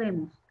lo que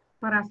podemos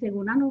para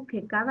asegurarnos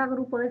que cada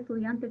grupo de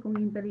estudiantes con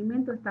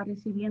impedimento está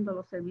recibiendo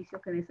los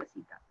servicios que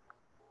necesita.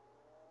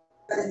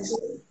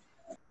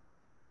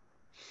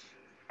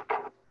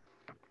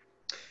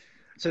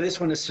 So this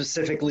one is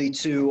specifically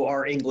to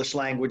our English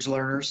language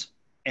learners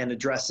and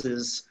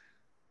addresses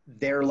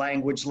their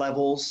language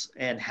levels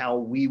and how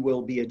we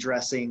will be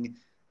addressing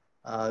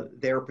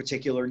their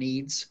particular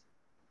needs.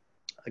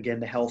 Again,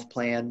 the health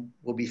plan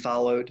will be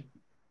followed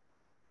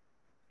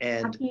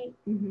and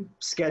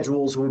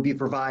schedules will be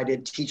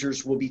provided.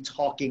 Teachers will be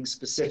talking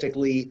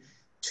specifically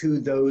to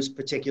those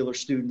particular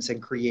students and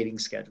creating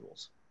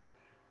schedules.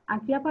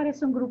 Aquí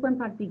aparece un grupo en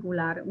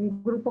particular,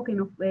 un grupo que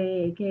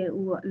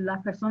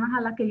las personas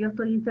a las que yo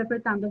estoy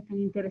interpretando están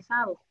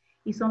interesados,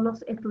 y son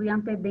los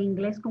estudiantes de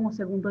inglés como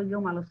segundo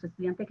idioma, los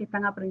estudiantes que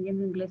están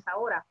aprendiendo inglés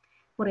ahora.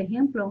 Por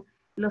ejemplo,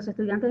 los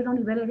estudiantes de los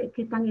niveles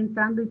que están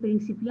entrando y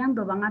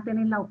principiando van a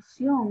tener la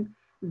opción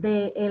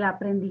del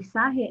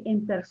aprendizaje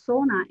en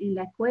persona en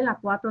la escuela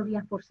 4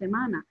 días por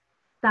semana.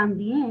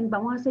 También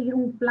vamos a seguir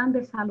un plan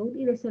de salud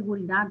y de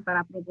seguridad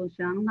para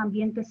proporcionar un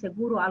ambiente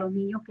seguro a los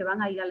niños que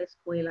van a ir a la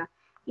escuela.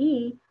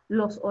 Y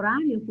los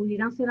horarios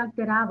pudieran ser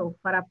alterados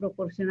para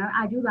proporcionar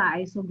ayuda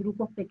a esos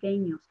grupos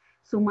pequeños.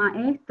 Su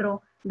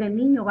maestro del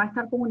niño va a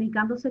estar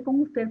comunicándose con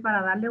usted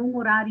para darle un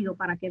horario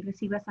para que él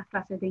reciba esas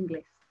clases de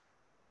inglés.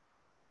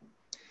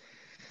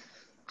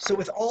 So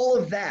with all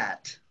of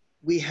that,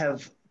 we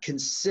have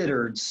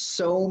considered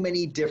so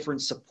many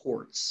different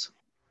supports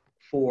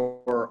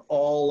for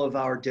all of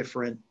our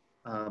different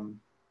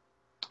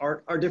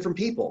our different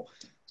people.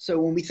 So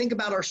when we think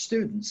about our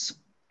students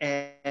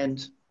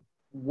and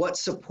what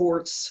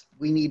supports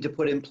we need to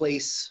put in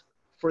place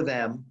for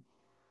them.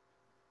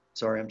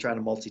 Sorry, I'm trying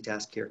to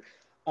multitask here.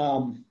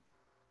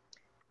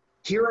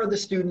 Here are the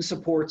student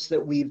supports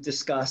that we've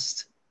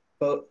discussed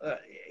both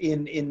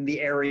in the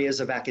areas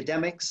of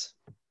academics,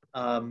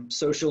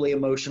 socially,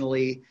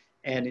 emotionally,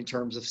 and in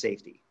terms of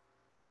safety.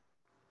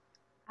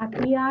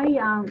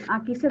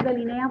 Aquí se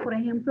delinea, por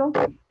ejemplo,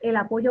 el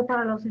apoyo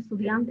para los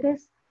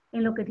estudiantes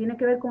en lo que tiene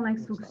que ver con la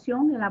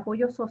instrucción, el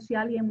apoyo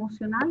social y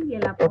emocional y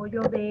el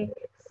apoyo de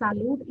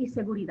salud y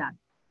seguridad.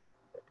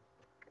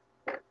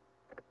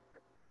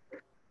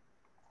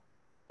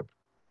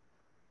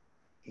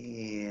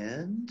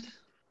 And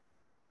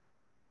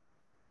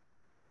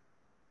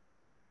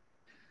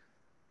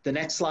the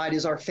next slide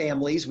is our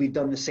families. We've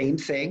done the same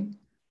thing.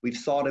 We've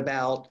thought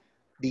about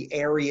the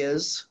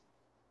areas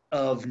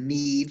of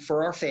need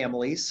for our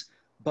families,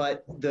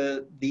 but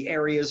the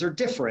areas are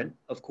different,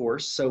 of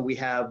course. So we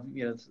have,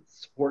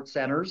 support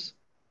centers,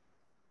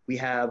 we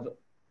have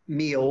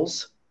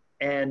meals,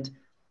 and,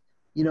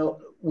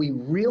 we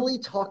really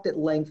talked at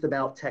length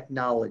about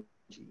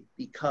technology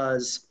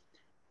because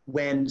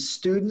when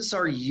students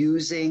are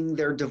using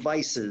their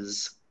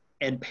devices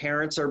and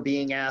parents are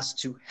being asked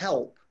to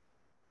help,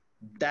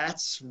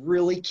 that's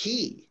really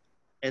key.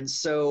 And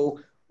so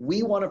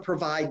we want to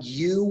provide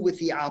you with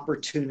the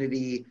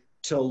opportunity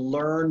to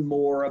learn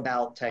more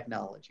about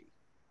technology.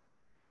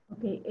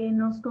 Okay,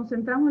 nos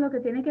concentramos en lo que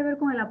tiene que ver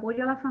con el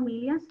apoyo a las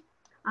familias.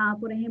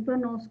 Por ejemplo,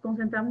 nos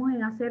concentramos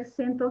en hacer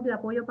centros de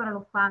apoyo para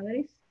los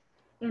padres,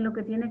 en lo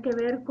que tiene que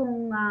ver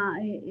con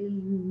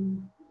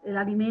el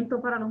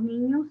alimento para los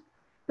niños,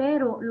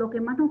 pero lo que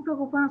más nos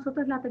preocupa a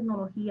nosotros es la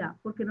tecnología,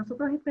 porque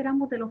nosotros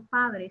esperamos de los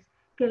padres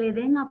que le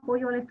den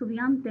apoyo al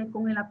estudiante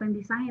con el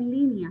aprendizaje en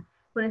línea.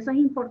 Por eso es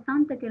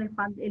importante que el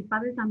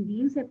padre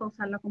también sepa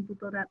usar la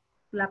computadora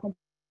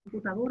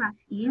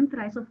y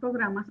entra a esos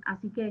programas,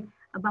 así que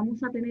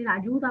vamos a tener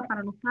ayuda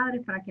para los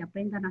padres para que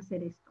aprendan a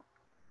hacer esto.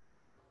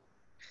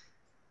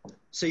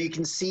 So you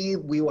can see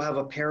we will have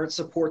a parent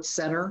support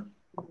center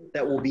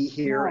that will be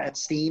here at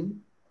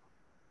STEAM.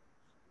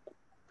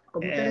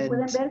 Como ustedes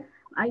pueden ver,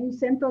 hay un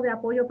centro de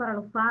apoyo para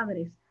los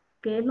padres,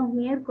 que es los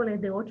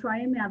miércoles de 8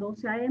 a.m. a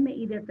 12 a.m.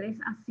 y de 3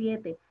 a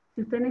 7.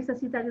 Si usted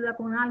necesita ayuda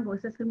con algo,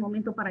 ese es el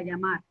momento para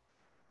llamar.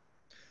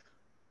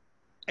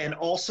 And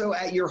also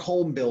at your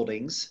home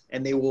buildings,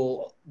 and they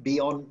will be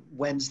on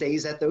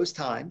Wednesdays at those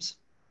times.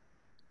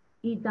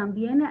 Y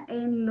también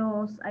en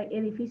los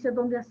edificios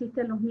donde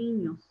asisten los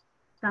niños,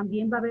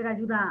 también va a haber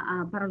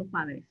ayuda para los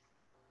padres.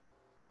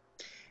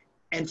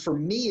 And for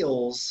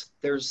meals,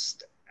 there's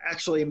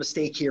actually a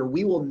mistake here.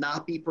 We will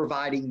not be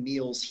providing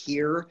meals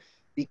here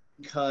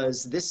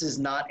because this is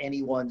not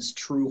anyone's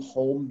true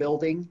home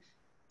building.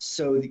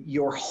 So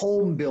your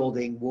home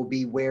building will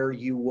be where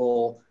you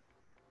will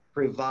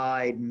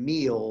provide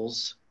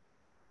meals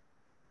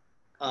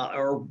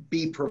or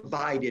be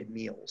provided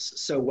meals.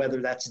 So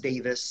whether that's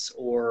Davis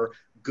or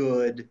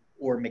Good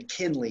or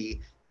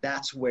McKinley,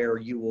 that's where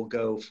you will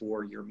go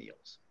for your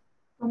meals.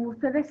 Como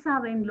ustedes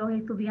saben, los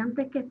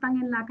estudiantes que están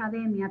en la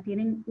academia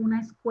tienen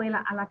una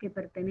escuela a la que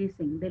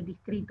pertenecen del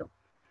distrito.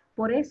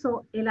 Por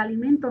eso el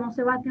alimento no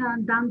se va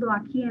dando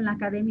aquí en la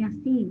academia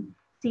STEAM,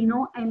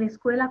 sino en la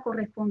escuela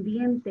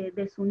correspondiente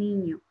de su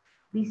niño.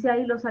 Dice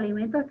ahí, los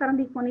alimentos estarán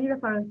disponibles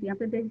para los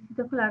estudiantes del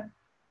distrito escolar.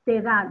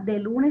 Te da de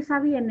lunes a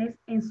viernes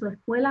en su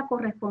escuela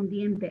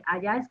correspondiente.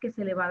 Allá es que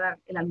se le va a dar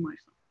el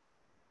almuerzo.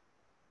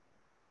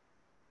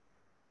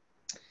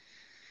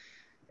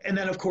 And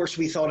then, of course,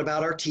 we thought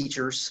about our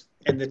teachers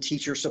and the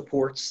teacher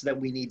supports that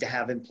we need to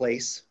have in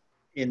place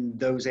in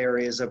those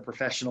areas of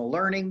professional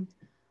learning,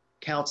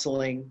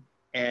 counseling,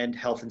 and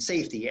health and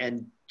safety.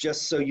 And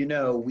just so you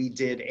know, we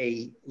did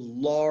a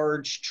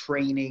large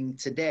training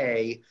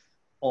today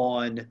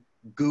on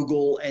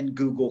Google and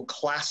Google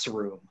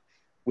Classroom,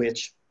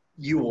 which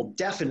you will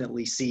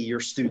definitely see your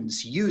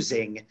students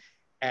using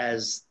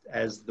as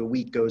the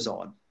week goes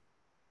on.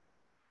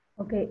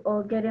 Ok,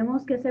 o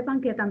queremos que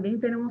sepan que también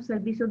tenemos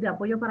servicios de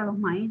apoyo para los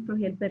maestros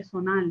y el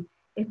personal.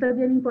 Esto es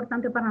bien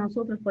importante para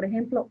nosotros. Por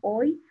ejemplo,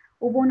 hoy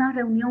hubo una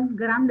reunión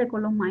grande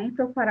con los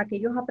maestros para que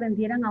ellos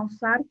aprendieran a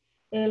usar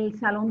el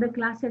salón de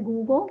clase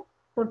Google,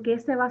 porque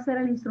ese va a ser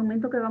el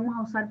instrumento que vamos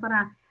a usar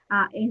para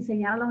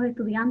enseñar a los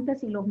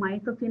estudiantes y los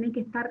maestros tienen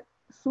que estar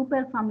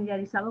súper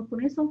familiarizados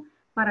con eso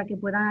para que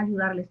puedan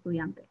ayudar al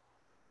estudiante.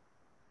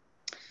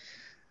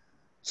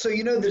 So,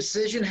 you know, the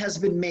decision has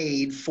been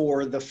made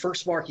for the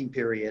first marking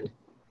period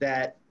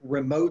that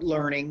remote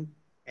learning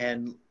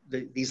and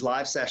these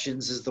live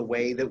sessions is the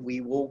way that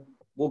we will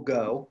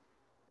go.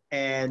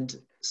 And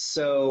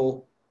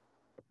so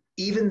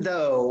even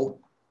though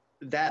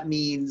that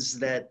means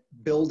that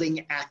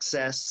building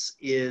access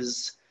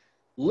is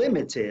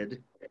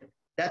limited,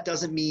 that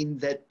doesn't mean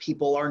that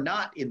people are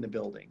not in the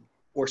building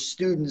or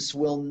students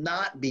will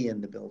not be in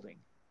the building.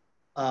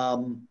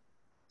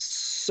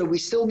 So we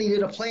still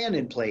needed a plan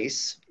in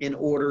place in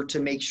order to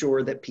make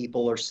sure that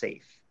people are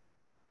safe.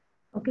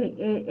 Ok,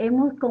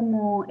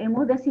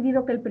 hemos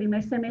decidido que el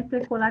primer semestre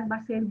escolar va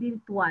a ser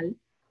virtual,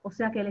 o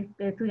sea que el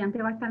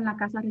estudiante va a estar en la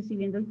casa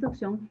recibiendo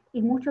instrucción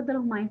y muchos de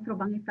los maestros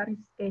van a estar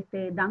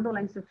dando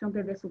la instrucción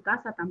desde su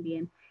casa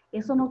también.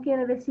 Eso no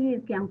quiere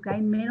decir que aunque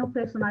hay menos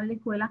personal en la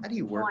escuela,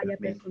 no haya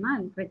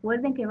personal.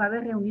 Recuerden que va a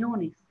haber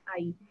reuniones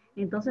ahí.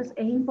 Entonces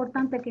es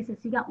importante que se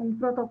siga un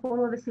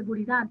protocolo de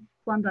seguridad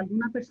cuando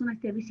alguna persona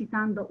esté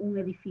visitando un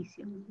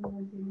edificio.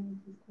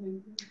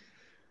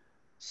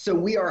 So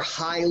we are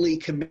highly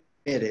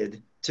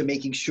committed to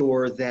making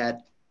sure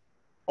that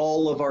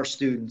all of our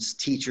students,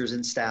 teachers,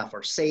 and staff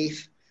are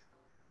safe.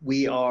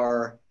 We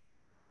are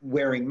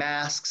wearing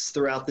masks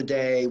throughout the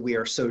day. We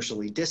are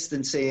socially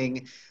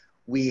distancing.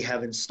 We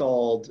have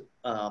installed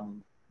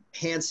hand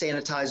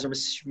sanitizer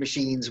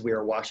machines. We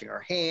are washing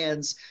our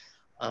hands.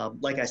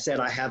 Like I said,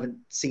 I haven't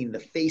seen the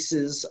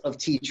faces of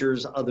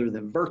teachers other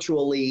than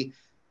virtually.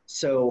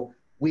 So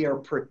we are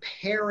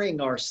preparing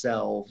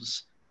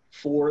ourselves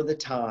for the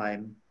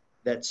time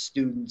that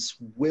students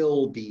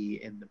will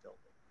be in the building.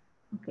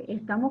 Okay.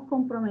 Estamos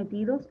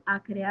comprometidos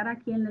a crear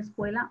aquí en la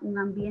escuela un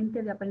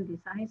ambiente de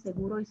aprendizaje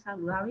seguro y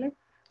saludable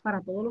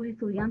para todos los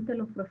estudiantes,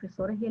 los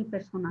profesores y el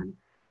personal.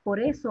 Por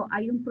eso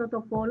hay un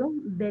protocolo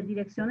de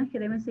direcciones que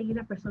deben seguir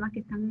las personas que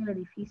están en el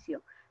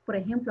edificio. Por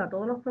ejemplo, a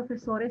todos los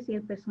profesores y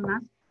el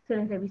personal se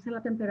les revisa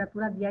la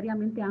temperatura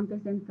diariamente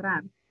antes de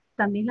entrar.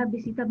 También las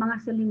visitas van a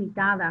ser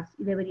limitadas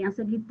y deberían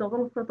seguir todos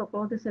los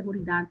protocolos de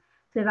seguridad.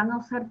 Se van a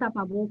usar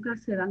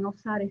tapabocas, se van a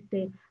usar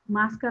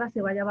máscaras,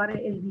 se va a llevar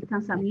el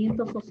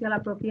distanciamiento social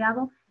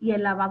apropiado y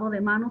el lavado de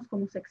manos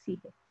como se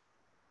exige.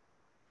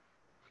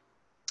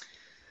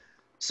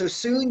 So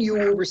soon you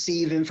will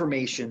receive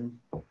information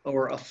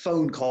or a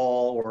phone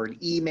call or an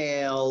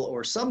email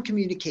or some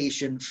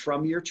communication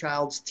from your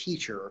child's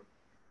teacher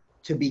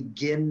to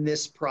begin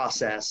this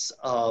process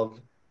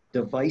of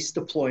device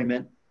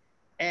deployment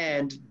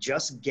and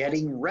just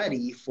getting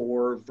ready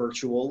for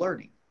virtual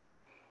learning.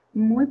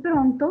 Muy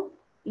pronto,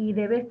 y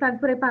debe estar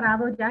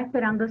preparado ya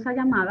esperando esa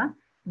llamada,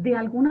 de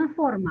alguna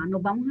forma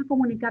nos vamos a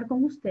comunicar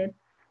con usted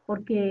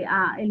porque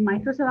el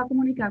maestro se va a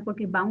comunicar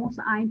porque vamos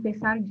a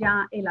empezar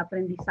ya el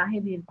aprendizaje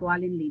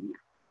virtual en línea.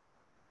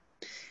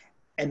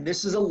 And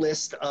this is a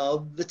list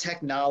of the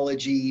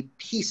technology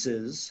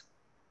pieces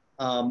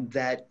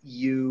that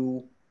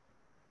you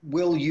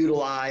will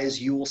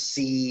utilize. You will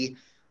see,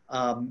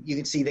 you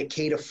can see that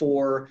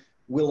K-4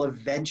 will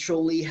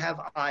eventually have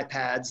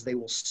iPads. They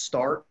will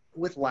start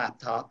with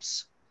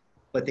laptops,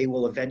 but they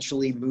will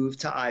eventually move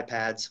to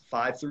iPads.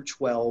 5 through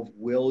 12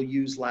 will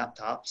use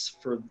laptops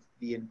for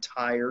the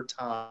entire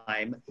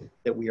time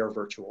that we are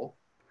virtual.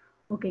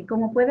 Ok,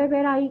 como puede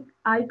ver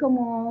hay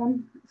como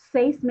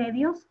 6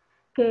 medios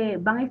que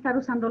van a estar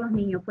usando los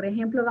niños. Por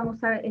ejemplo, van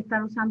a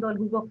estar usando el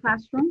Google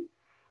Classroom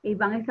y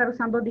van a estar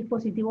usando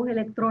dispositivos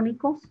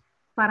electrónicos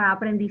para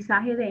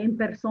aprendizaje en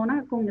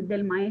persona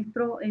del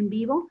maestro en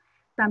vivo.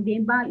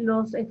 También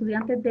los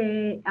estudiantes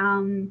de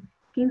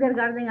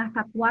kindergarten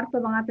hasta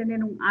cuarto van a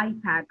tener un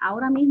iPad.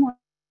 Ahora mismo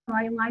no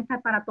hay un iPad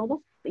para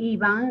todos y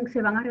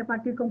se van a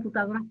repartir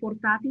computadoras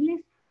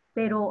portátiles,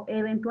 pero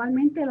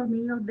eventualmente los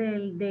niños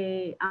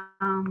de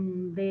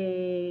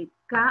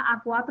K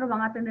a 4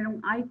 van a tener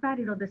un iPad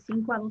y los de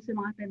 5 a 12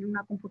 van a tener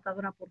una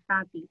computadora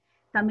portátil.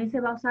 También se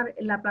va a usar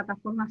la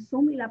plataforma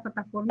Zoom y la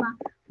plataforma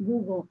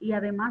Google. Y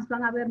además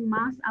van a haber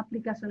más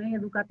aplicaciones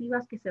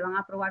educativas que se van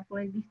a aprobar por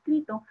el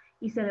distrito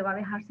y se le va a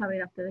dejar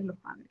saber a ustedes los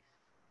padres.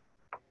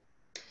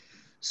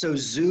 So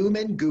Zoom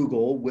and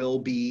Google will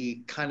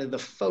be kind of the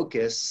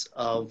focus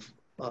of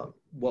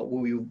what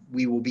we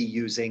will be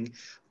using,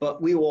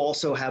 but we will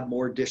also have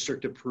more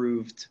district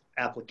approved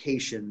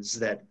applications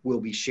that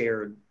will be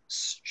shared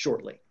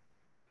shortly.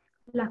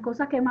 Las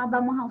cosas que más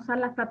vamos a usar,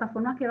 las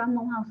plataformas que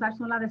vamos a usar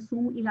son la de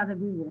Zoom y la de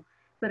Google,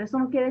 pero eso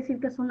no quiere decir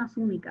que son las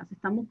únicas.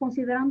 Estamos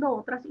considerando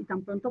otras y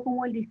tan pronto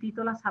como el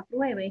distrito las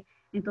apruebe,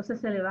 entonces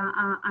se le va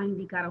a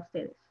indicar a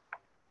ustedes.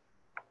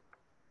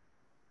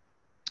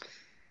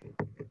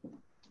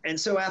 And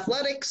so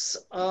athletics,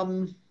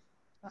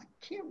 I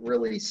can't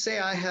really say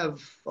I have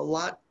a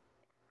lot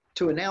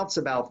to announce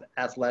about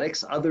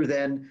athletics other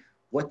than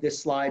what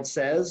this slide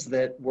says,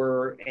 that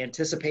we're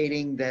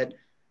anticipating that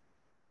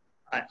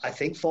I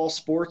think fall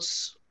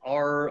sports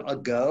are a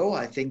go.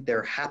 I think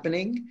they're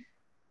happening.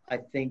 I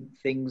think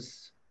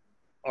things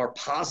are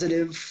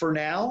positive for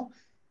now.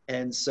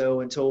 And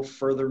so until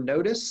further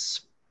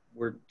notice,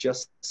 we're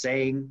just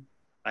saying,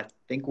 I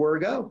think we're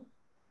a go.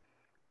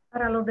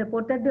 Para los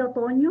deportes de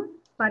otoño,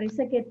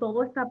 parece que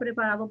todo está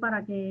preparado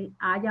para que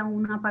haya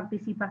una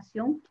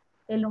participación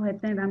en los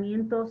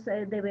entrenamientos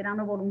de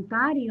verano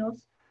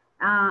voluntarios.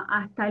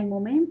 Hasta el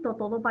momento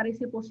todo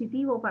parece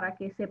positivo para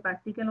que se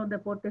practiquen los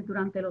deportes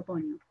durante el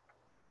otoño.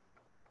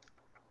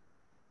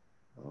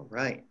 All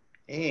right.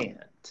 And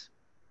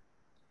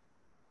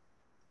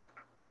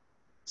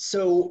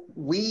so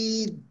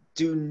we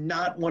do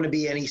not want to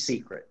be any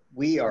secret.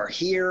 We are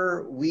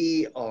here.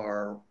 We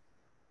are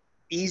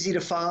easy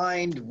to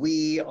find.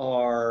 We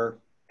are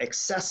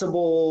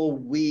accessible.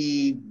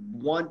 We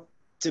want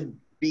to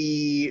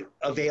be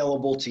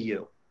available to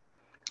you.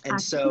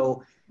 And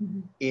so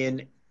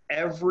in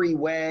every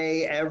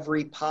way,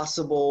 every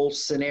possible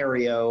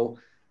scenario,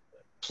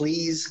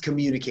 please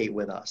communicate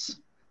with us.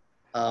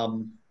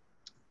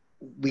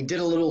 We did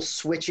a little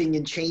switching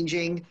and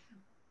changing.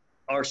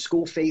 Our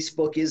school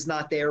Facebook is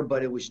not there,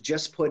 but it was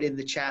just put in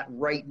the chat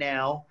right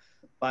now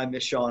by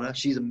Miss Shauna.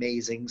 She's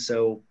amazing.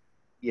 So,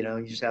 you know,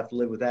 you just have to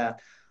live with that.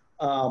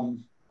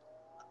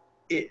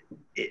 It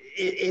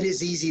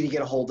is easy to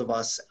get a hold of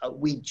us.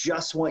 We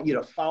just want you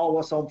to follow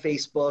us on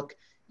Facebook,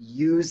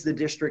 use the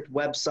district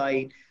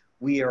website.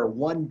 We are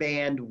one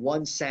band,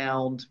 one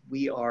sound.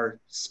 We are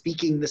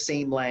speaking the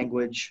same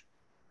language.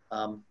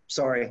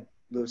 Sorry,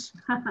 Luz.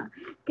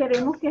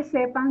 Queremos que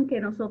sepan que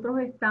nosotros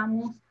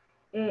estamos,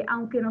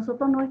 aunque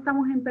nosotros no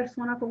estamos en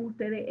persona con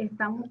ustedes,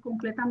 estamos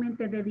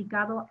completamente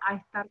dedicados a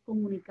estar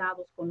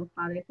comunicados con los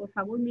padres. Por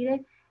favor,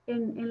 mire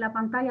en la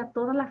pantalla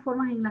todas las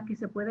formas en las que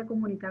se puede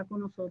comunicar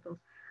con nosotros.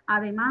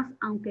 Además,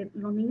 aunque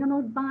los niños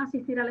no van a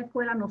asistir a la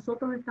escuela,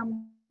 nosotros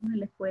estamos en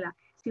la escuela.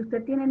 Si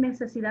usted tiene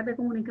necesidad de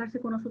comunicarse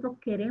con nosotros,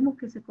 queremos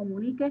que se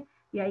comunique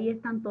y ahí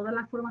están todas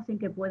las formas en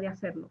que puede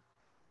hacerlo.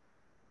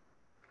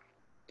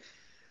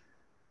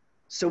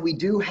 So we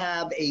do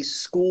have a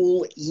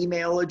school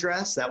email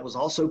address that was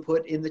also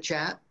put in the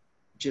chat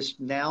just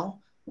now.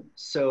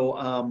 So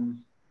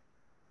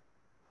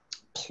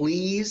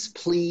please,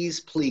 please,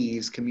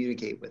 please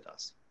communicate with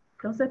us.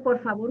 Entonces, por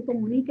favor,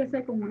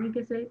 comuníquese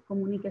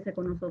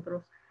con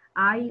nosotros.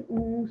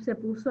 Se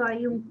puso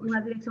ahí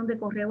una dirección de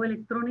correo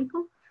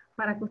electrónico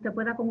para que usted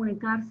pueda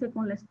comunicarse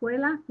con la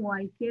escuela.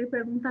 Cualquier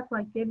pregunta,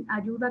 cualquier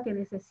ayuda que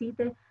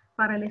necesite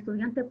para el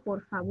estudiante,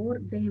 por favor,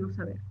 déjenos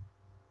saber.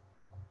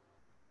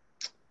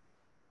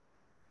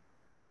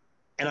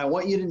 And I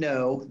want you to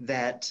know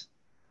that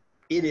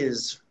it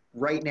is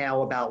right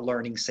now about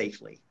learning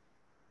safely.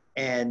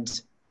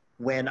 And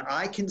when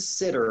I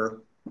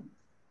consider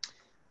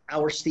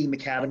our STEAM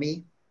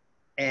Academy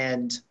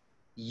and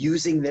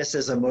using this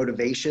as a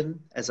motivation,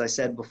 as I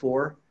said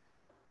before,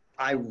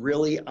 I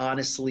really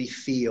honestly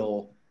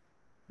feel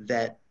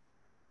that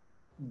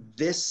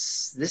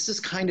this is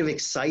kind of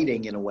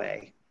exciting in a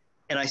way.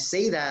 And I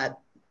say that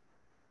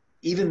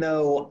even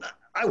though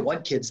I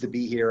want kids to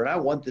be here and I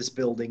want this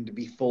building to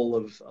be full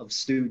of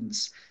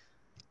students,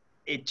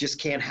 it just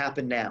can't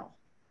happen now.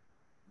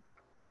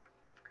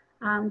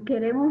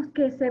 Queremos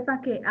que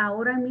sepa que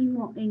ahora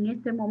mismo, en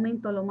este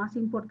momento, lo más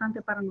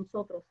importante para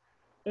nosotros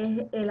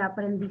es el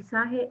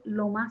aprendizaje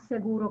lo más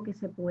seguro que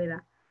se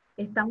pueda.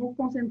 Estamos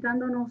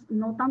concentrándonos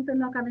no tanto en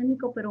lo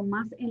académico, pero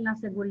más en la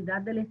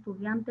seguridad del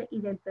estudiante y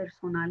del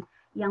personal.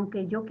 Y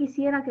aunque yo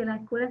quisiera que la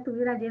escuela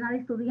estuviera llena de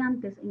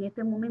estudiantes, en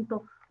este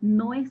momento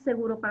no es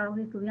seguro para los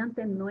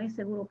estudiantes, no es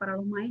seguro para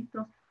los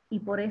maestros, y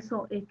por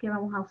eso es que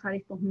vamos a usar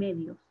estos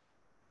medios.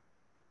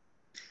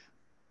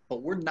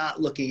 But we're not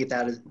looking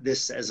at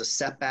this as a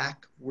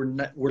setback.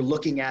 We're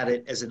looking at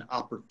it as an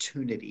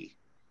opportunity.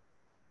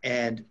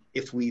 And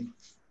if we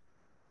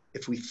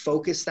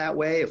focus that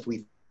way, if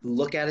we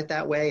look at it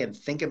that way and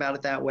think about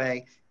it that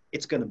way,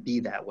 it's going to be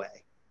that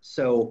way.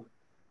 So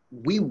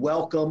we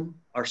welcome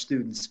our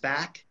students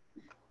back.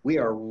 We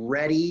are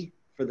ready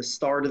for the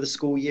start of the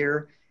school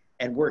year.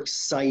 and we're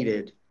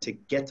excited to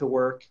get to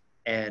work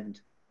and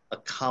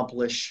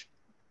accomplish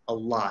a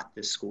lot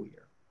this school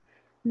year.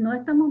 No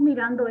estamos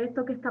mirando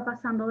esto que está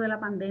pasando de la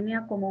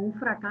pandemia como un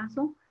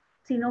fracaso,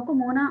 sino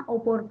como una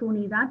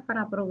oportunidad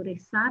para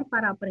progresar,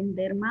 para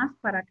aprender más,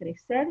 para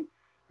crecer,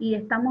 y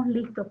estamos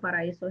listos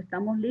para eso.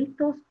 Estamos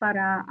listos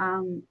para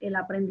el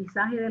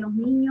aprendizaje de los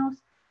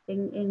niños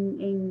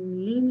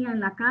en línea en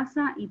la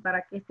casa y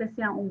para que este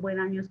sea un buen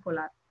año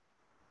escolar.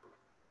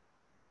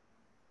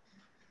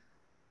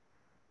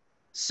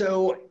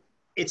 So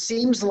it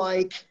seems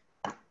like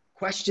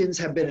questions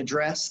have been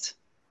addressed,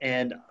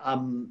 and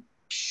I'm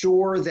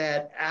sure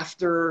that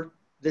after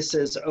this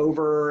is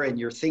over and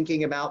you're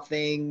thinking about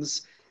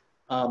things,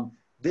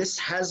 this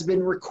has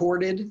been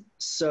recorded,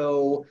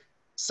 so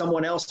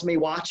someone else may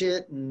watch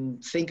it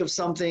and think of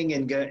something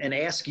and go and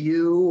ask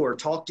you or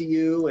talk to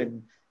you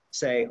and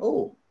say,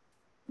 oh,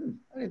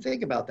 I didn't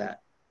think about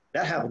that.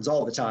 That happens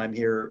all the time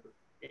here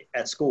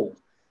at school.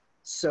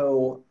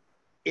 So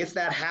if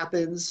that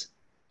happens,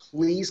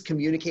 please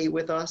communicate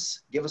with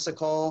us, give us a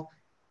call,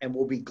 and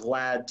we'll be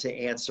glad to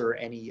answer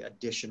any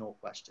additional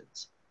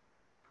questions.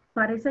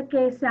 Parece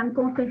que se han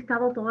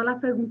contestado todas las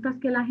preguntas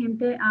que la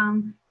gente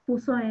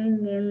puso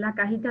en la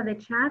cajita de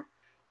chat,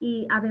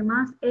 y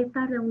además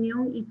esta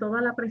reunión y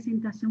toda la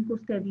presentación que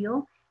usted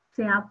dio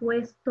se ha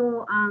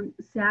puesto,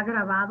 se ha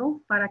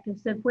grabado para que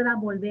usted pueda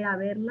volver a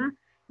verla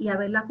y a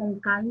verla con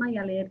calma y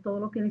a leer todo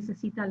lo que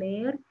necesita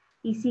leer.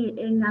 Y si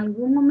en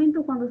algún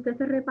momento cuando usted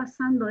esté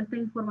repasando esta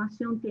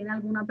información tiene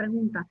alguna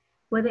pregunta,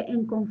 puede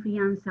en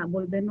confianza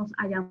volvernos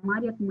a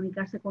llamar y a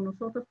comunicarse con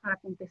nosotros para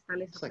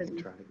contestarle esa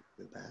pregunta.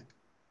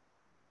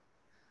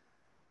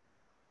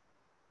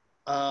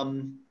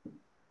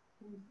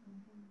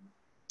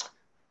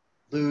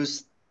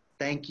 Luz,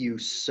 thank you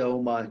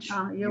so much.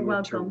 You're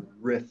welcome.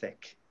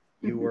 Terrific.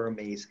 You were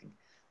amazing.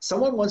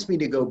 Someone wants me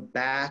to go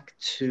back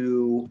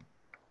to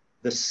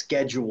the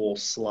schedule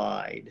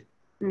slide,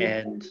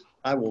 and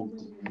I will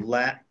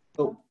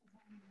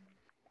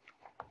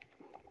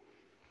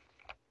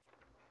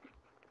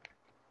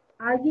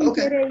 ¿Alguien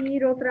quiere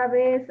ir otra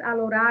vez al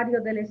horario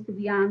del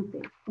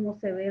estudiante? ¿Cómo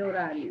se ve el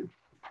horario?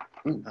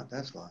 Not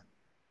that slide.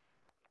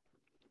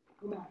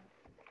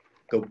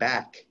 Go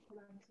back.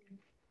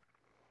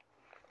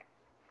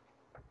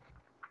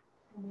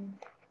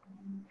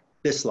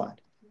 This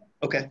slide.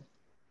 Okay.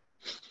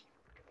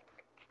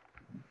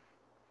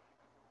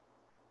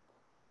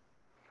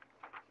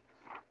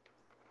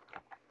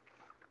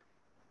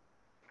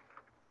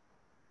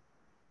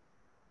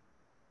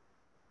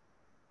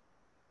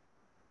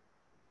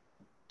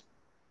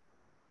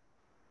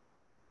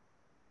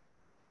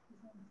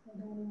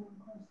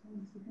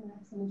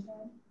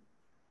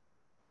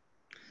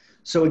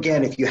 So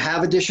again, if you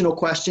have additional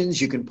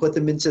questions, you can put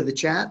them into the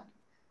chat.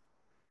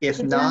 If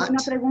Si not, tiene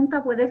una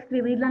pregunta, puede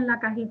escribirla en la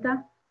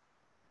cajita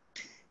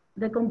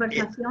de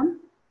conversación.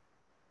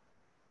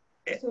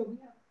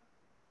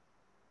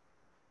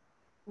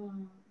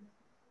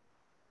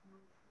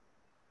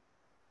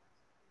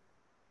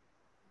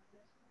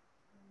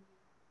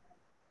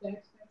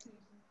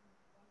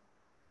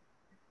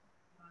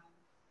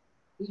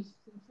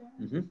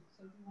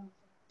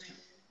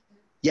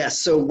 Yes,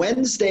 so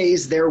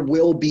Wednesdays there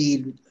will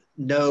be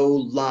no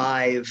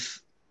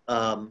live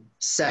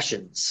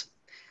sessions.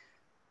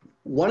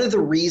 One of the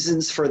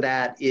reasons for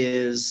that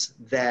is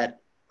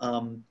that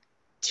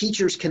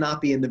teachers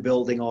cannot be in the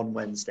building on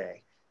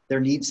Wednesday. There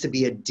needs to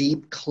be a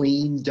deep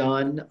clean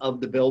done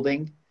of the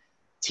building.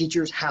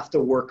 Teachers have to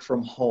work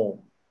from home.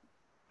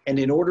 And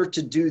in order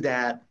to do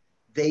that,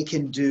 they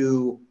can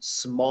do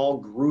small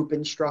group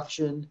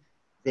instruction.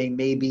 They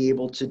may be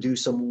able to do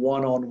some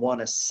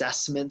one-on-one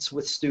assessments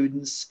with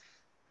students.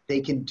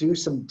 They can do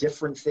some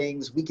different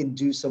things. We can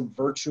do some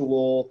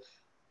virtual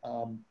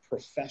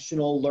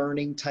professional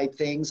learning type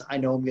things. I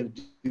know I'm going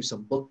to do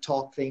some book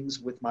talk things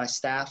with my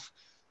staff,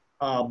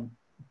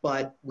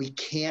 but we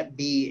can't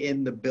be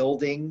in the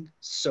building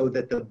so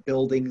that the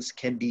buildings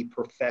can be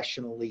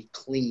professionally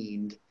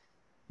cleaned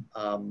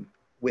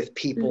with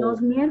people.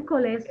 Los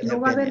miércoles no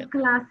va a haber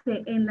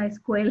clase en la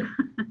escuela.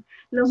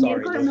 Los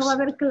miércoles no va a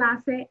haber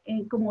clase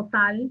como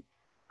tal,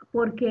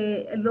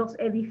 porque los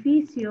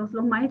edificios,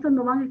 los maestros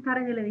no van a estar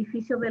en el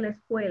edificio de la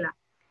escuela.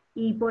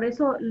 Y por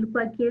eso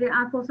cualquier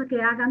cosa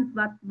que hagan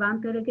van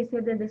a tener que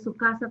ser desde su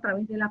casa a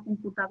través de la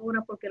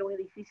computadora, porque los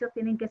edificios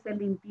tienen que ser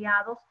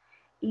limpiados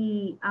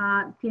y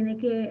tienen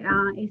que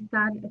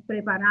estar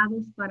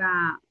preparados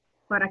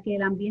para que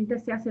el ambiente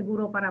sea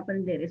seguro para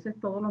aprender. Eso es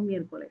todos los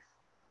miércoles.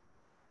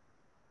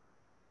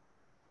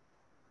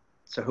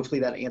 So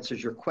hopefully that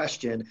answers your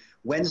question.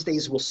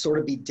 Wednesdays will sort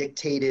of be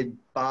dictated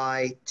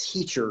by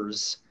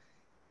teachers.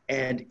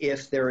 And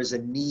if there is a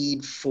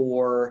need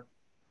for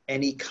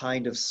any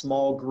kind of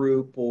small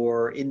group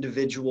or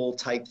individual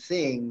type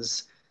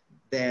things,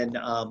 then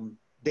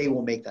they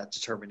will make that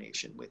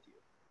determination with you.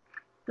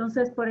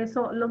 Entonces, por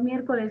eso los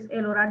miércoles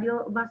el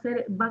horario va a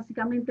ser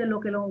básicamente lo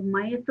que los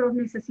maestros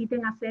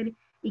necesiten hacer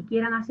y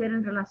quieran hacer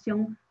en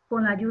relación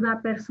con la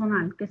ayuda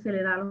personal que se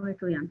le da a los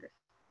estudiantes.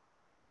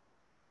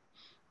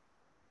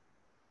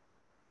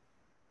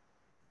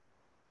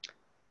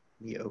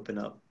 Let me open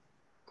up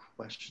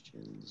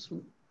questions.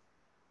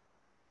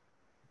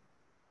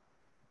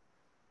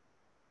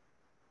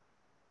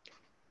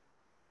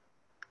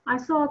 I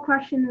saw a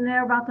question in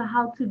there about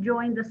how to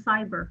join the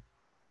cyber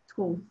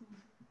school.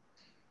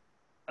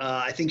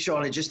 I think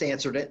Shauna just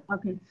answered it.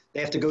 Okay. They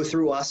have to go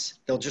through us.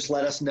 They'll just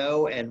let us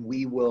know and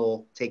we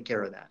will take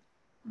care of that.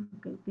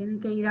 Okay.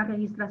 Tienen que ir a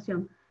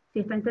registración.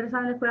 Si está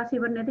interesado en la escuela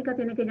cibernética,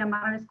 tiene que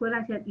llamar a la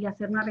escuela y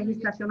hacer una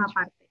registración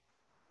aparte.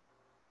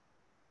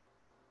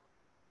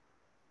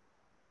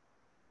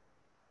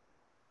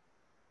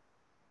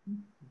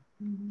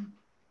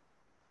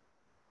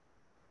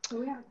 So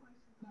we have a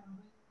question about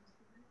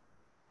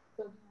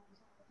so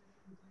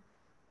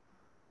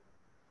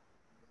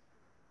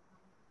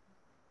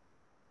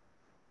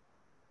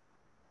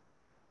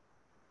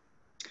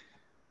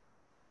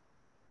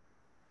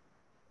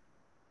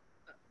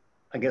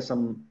I guess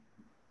I'm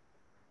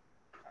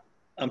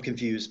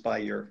confused by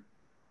your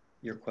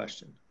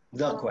question.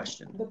 The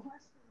question. The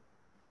question.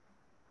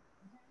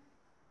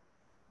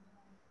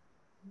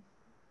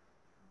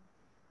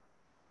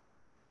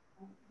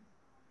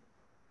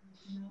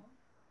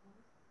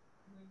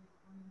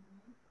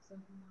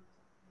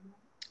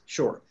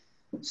 Sure.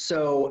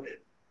 So,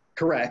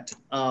 correct.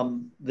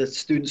 The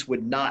students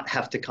would not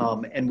have to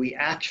come, and we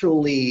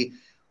actually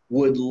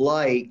would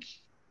like,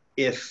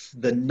 if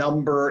the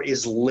number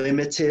is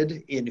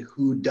limited in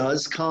who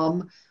does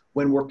come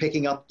when we're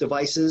picking up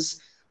devices,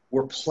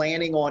 we're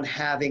planning on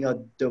having a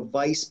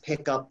device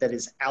pickup that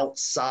is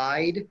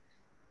outside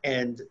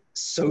and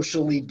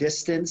socially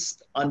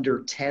distanced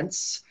under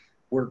tents.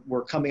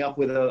 We're coming up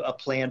with a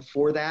plan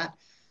for that.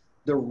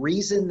 The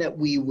reason that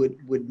we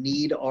would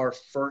need our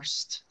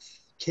first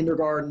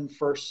kindergarten,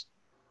 first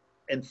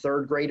and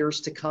third graders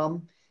to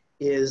come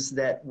is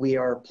that we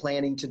are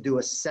planning to do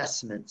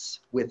assessments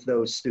with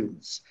those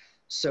students.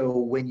 So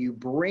when you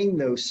bring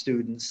those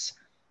students,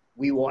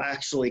 we will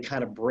actually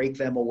kind of break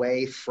them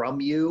away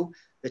from you.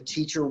 The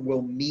teacher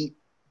will meet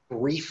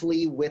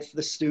briefly with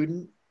the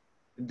student,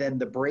 then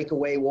the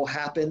breakaway will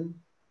happen,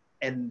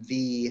 and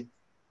the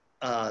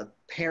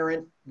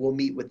parent will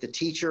meet with the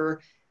teacher,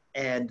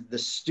 and the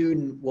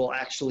student will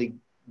actually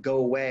go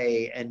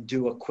away and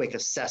do a quick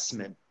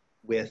assessment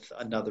with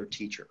another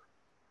teacher.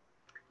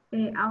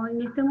 En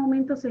este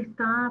momento se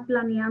está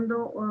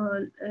planeando,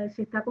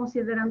 se está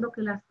considerando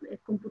que las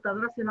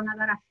computadoras se van a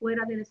dar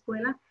afuera de la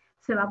escuela.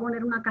 Se va a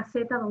poner una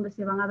caseta donde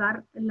se van a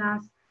dar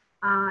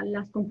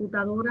las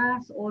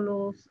computadoras o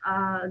los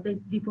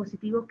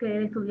dispositivos que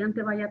el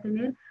estudiante vaya a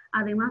tener.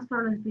 Además,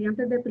 para los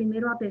estudiantes de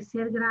primero a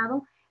tercer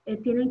grado,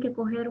 tienen que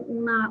coger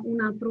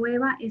una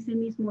prueba ese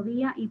mismo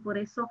día y por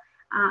eso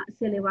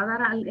se le va a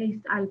dar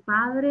al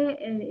padre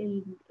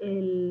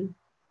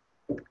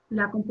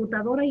la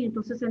computadora y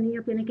entonces el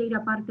niño tiene que ir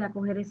aparte a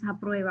coger esa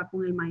prueba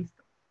con el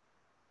maestro.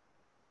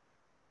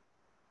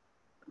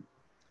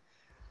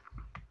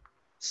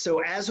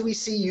 So as we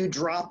see you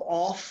drop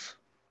off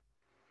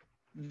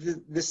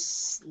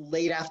this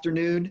late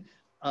afternoon,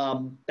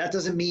 that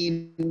doesn't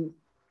mean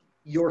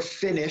you're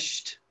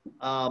finished.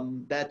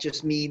 That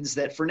just means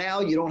that for now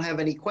you don't have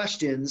any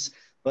questions,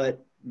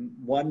 but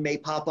one may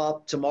pop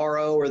up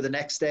tomorrow or the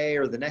next day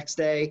or the next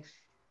day.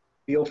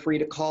 Feel free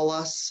to call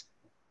us.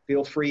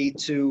 Feel free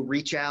to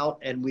reach out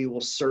and we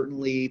will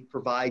certainly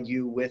provide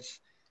you with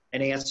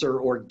an answer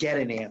or get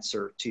an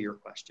answer to your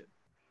question.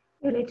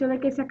 El hecho de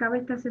que se acabe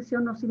esta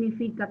sesión no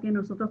significa que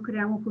nosotros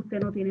creamos que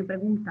usted no tiene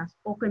preguntas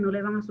o que no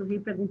le van a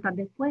surgir preguntas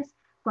después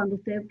cuando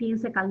usted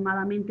piense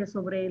calmadamente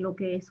sobre lo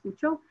que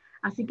escuchó.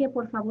 Así que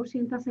por favor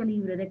siéntase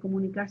libre de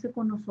comunicarse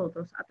con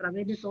nosotros a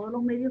través de todos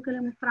los medios que le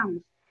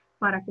mostramos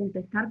para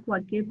contestar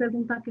cualquier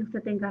pregunta que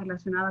usted tenga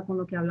relacionada con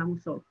lo que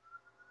hablamos hoy.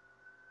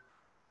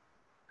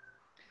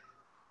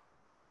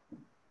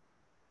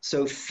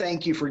 So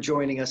thank you for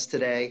joining us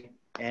today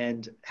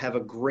and have a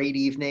great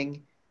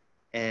evening.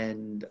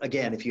 And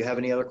again, if you have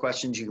any other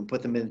questions, you can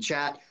put them in the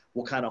chat.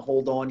 We'll kind of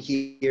hold on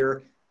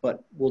here,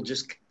 but we'll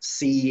just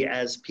see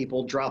as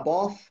people drop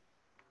off.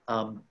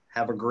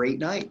 Have a great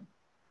night.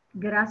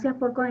 Gracias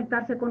por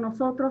conectarse con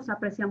nosotros.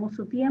 Apreciamos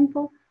su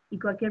tiempo y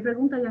cualquier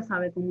pregunta, ya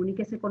sabe,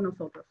 comuníquese con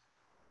nosotros.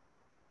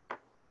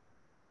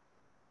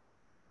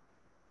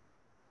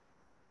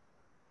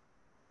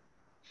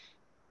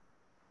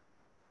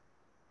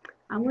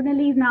 I'm going to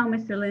leave now,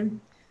 Mr. Lin.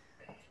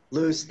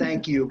 Luz,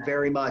 thank you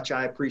very much.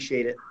 I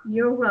appreciate it.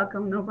 You're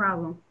welcome. No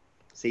problem.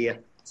 See ya.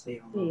 See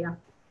ya.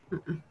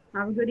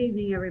 Have a good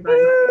evening,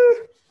 everybody.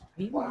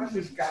 Why is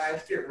this guy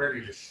getting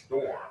ready to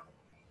storm?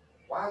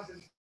 Why is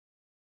this?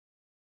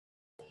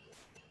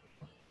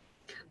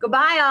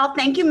 Goodbye, all.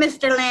 Thank you,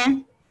 Mr.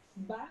 Lin.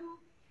 Bye.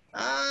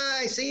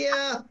 Hi, see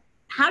ya.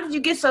 How did you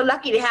get so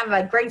lucky to have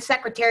a great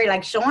secretary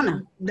like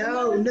Shauna?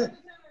 No.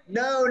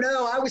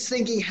 I was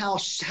thinking, how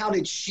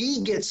did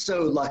she get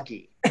so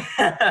lucky?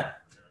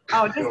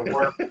 Oh,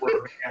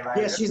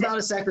 Yeah, she's not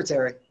a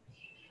secretary.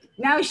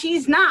 no,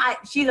 she's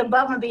not. She's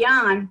above and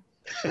beyond.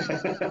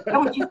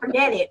 Don't you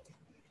forget it.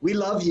 We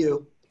love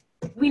you.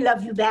 We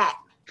love you back.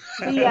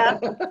 See ya.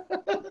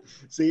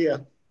 See ya.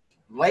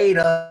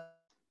 Later.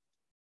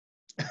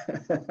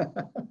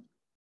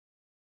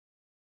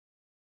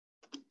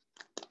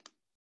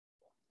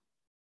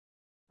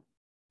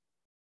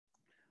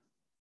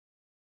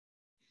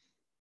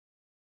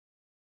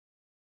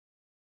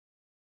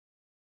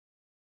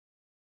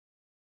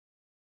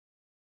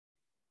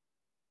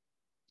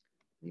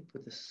 Let me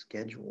put the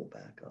schedule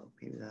back up.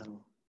 Maybe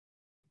that'll.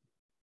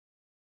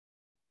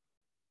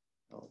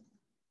 Oh.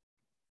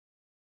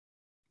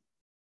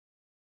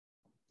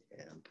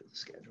 Yeah, I'll put the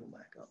schedule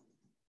back up.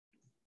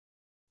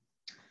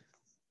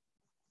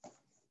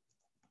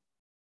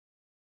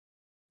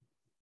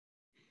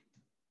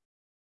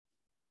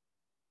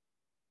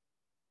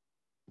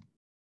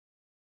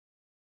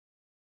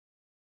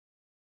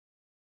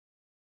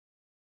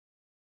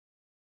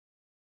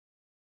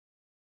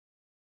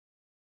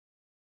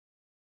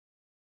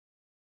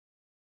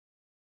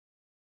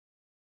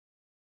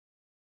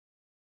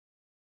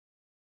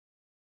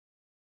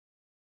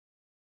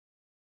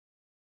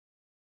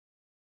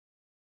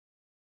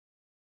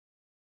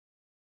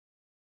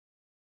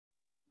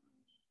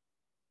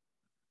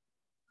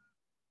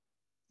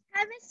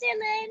 Hi, Mr.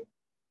 Lin.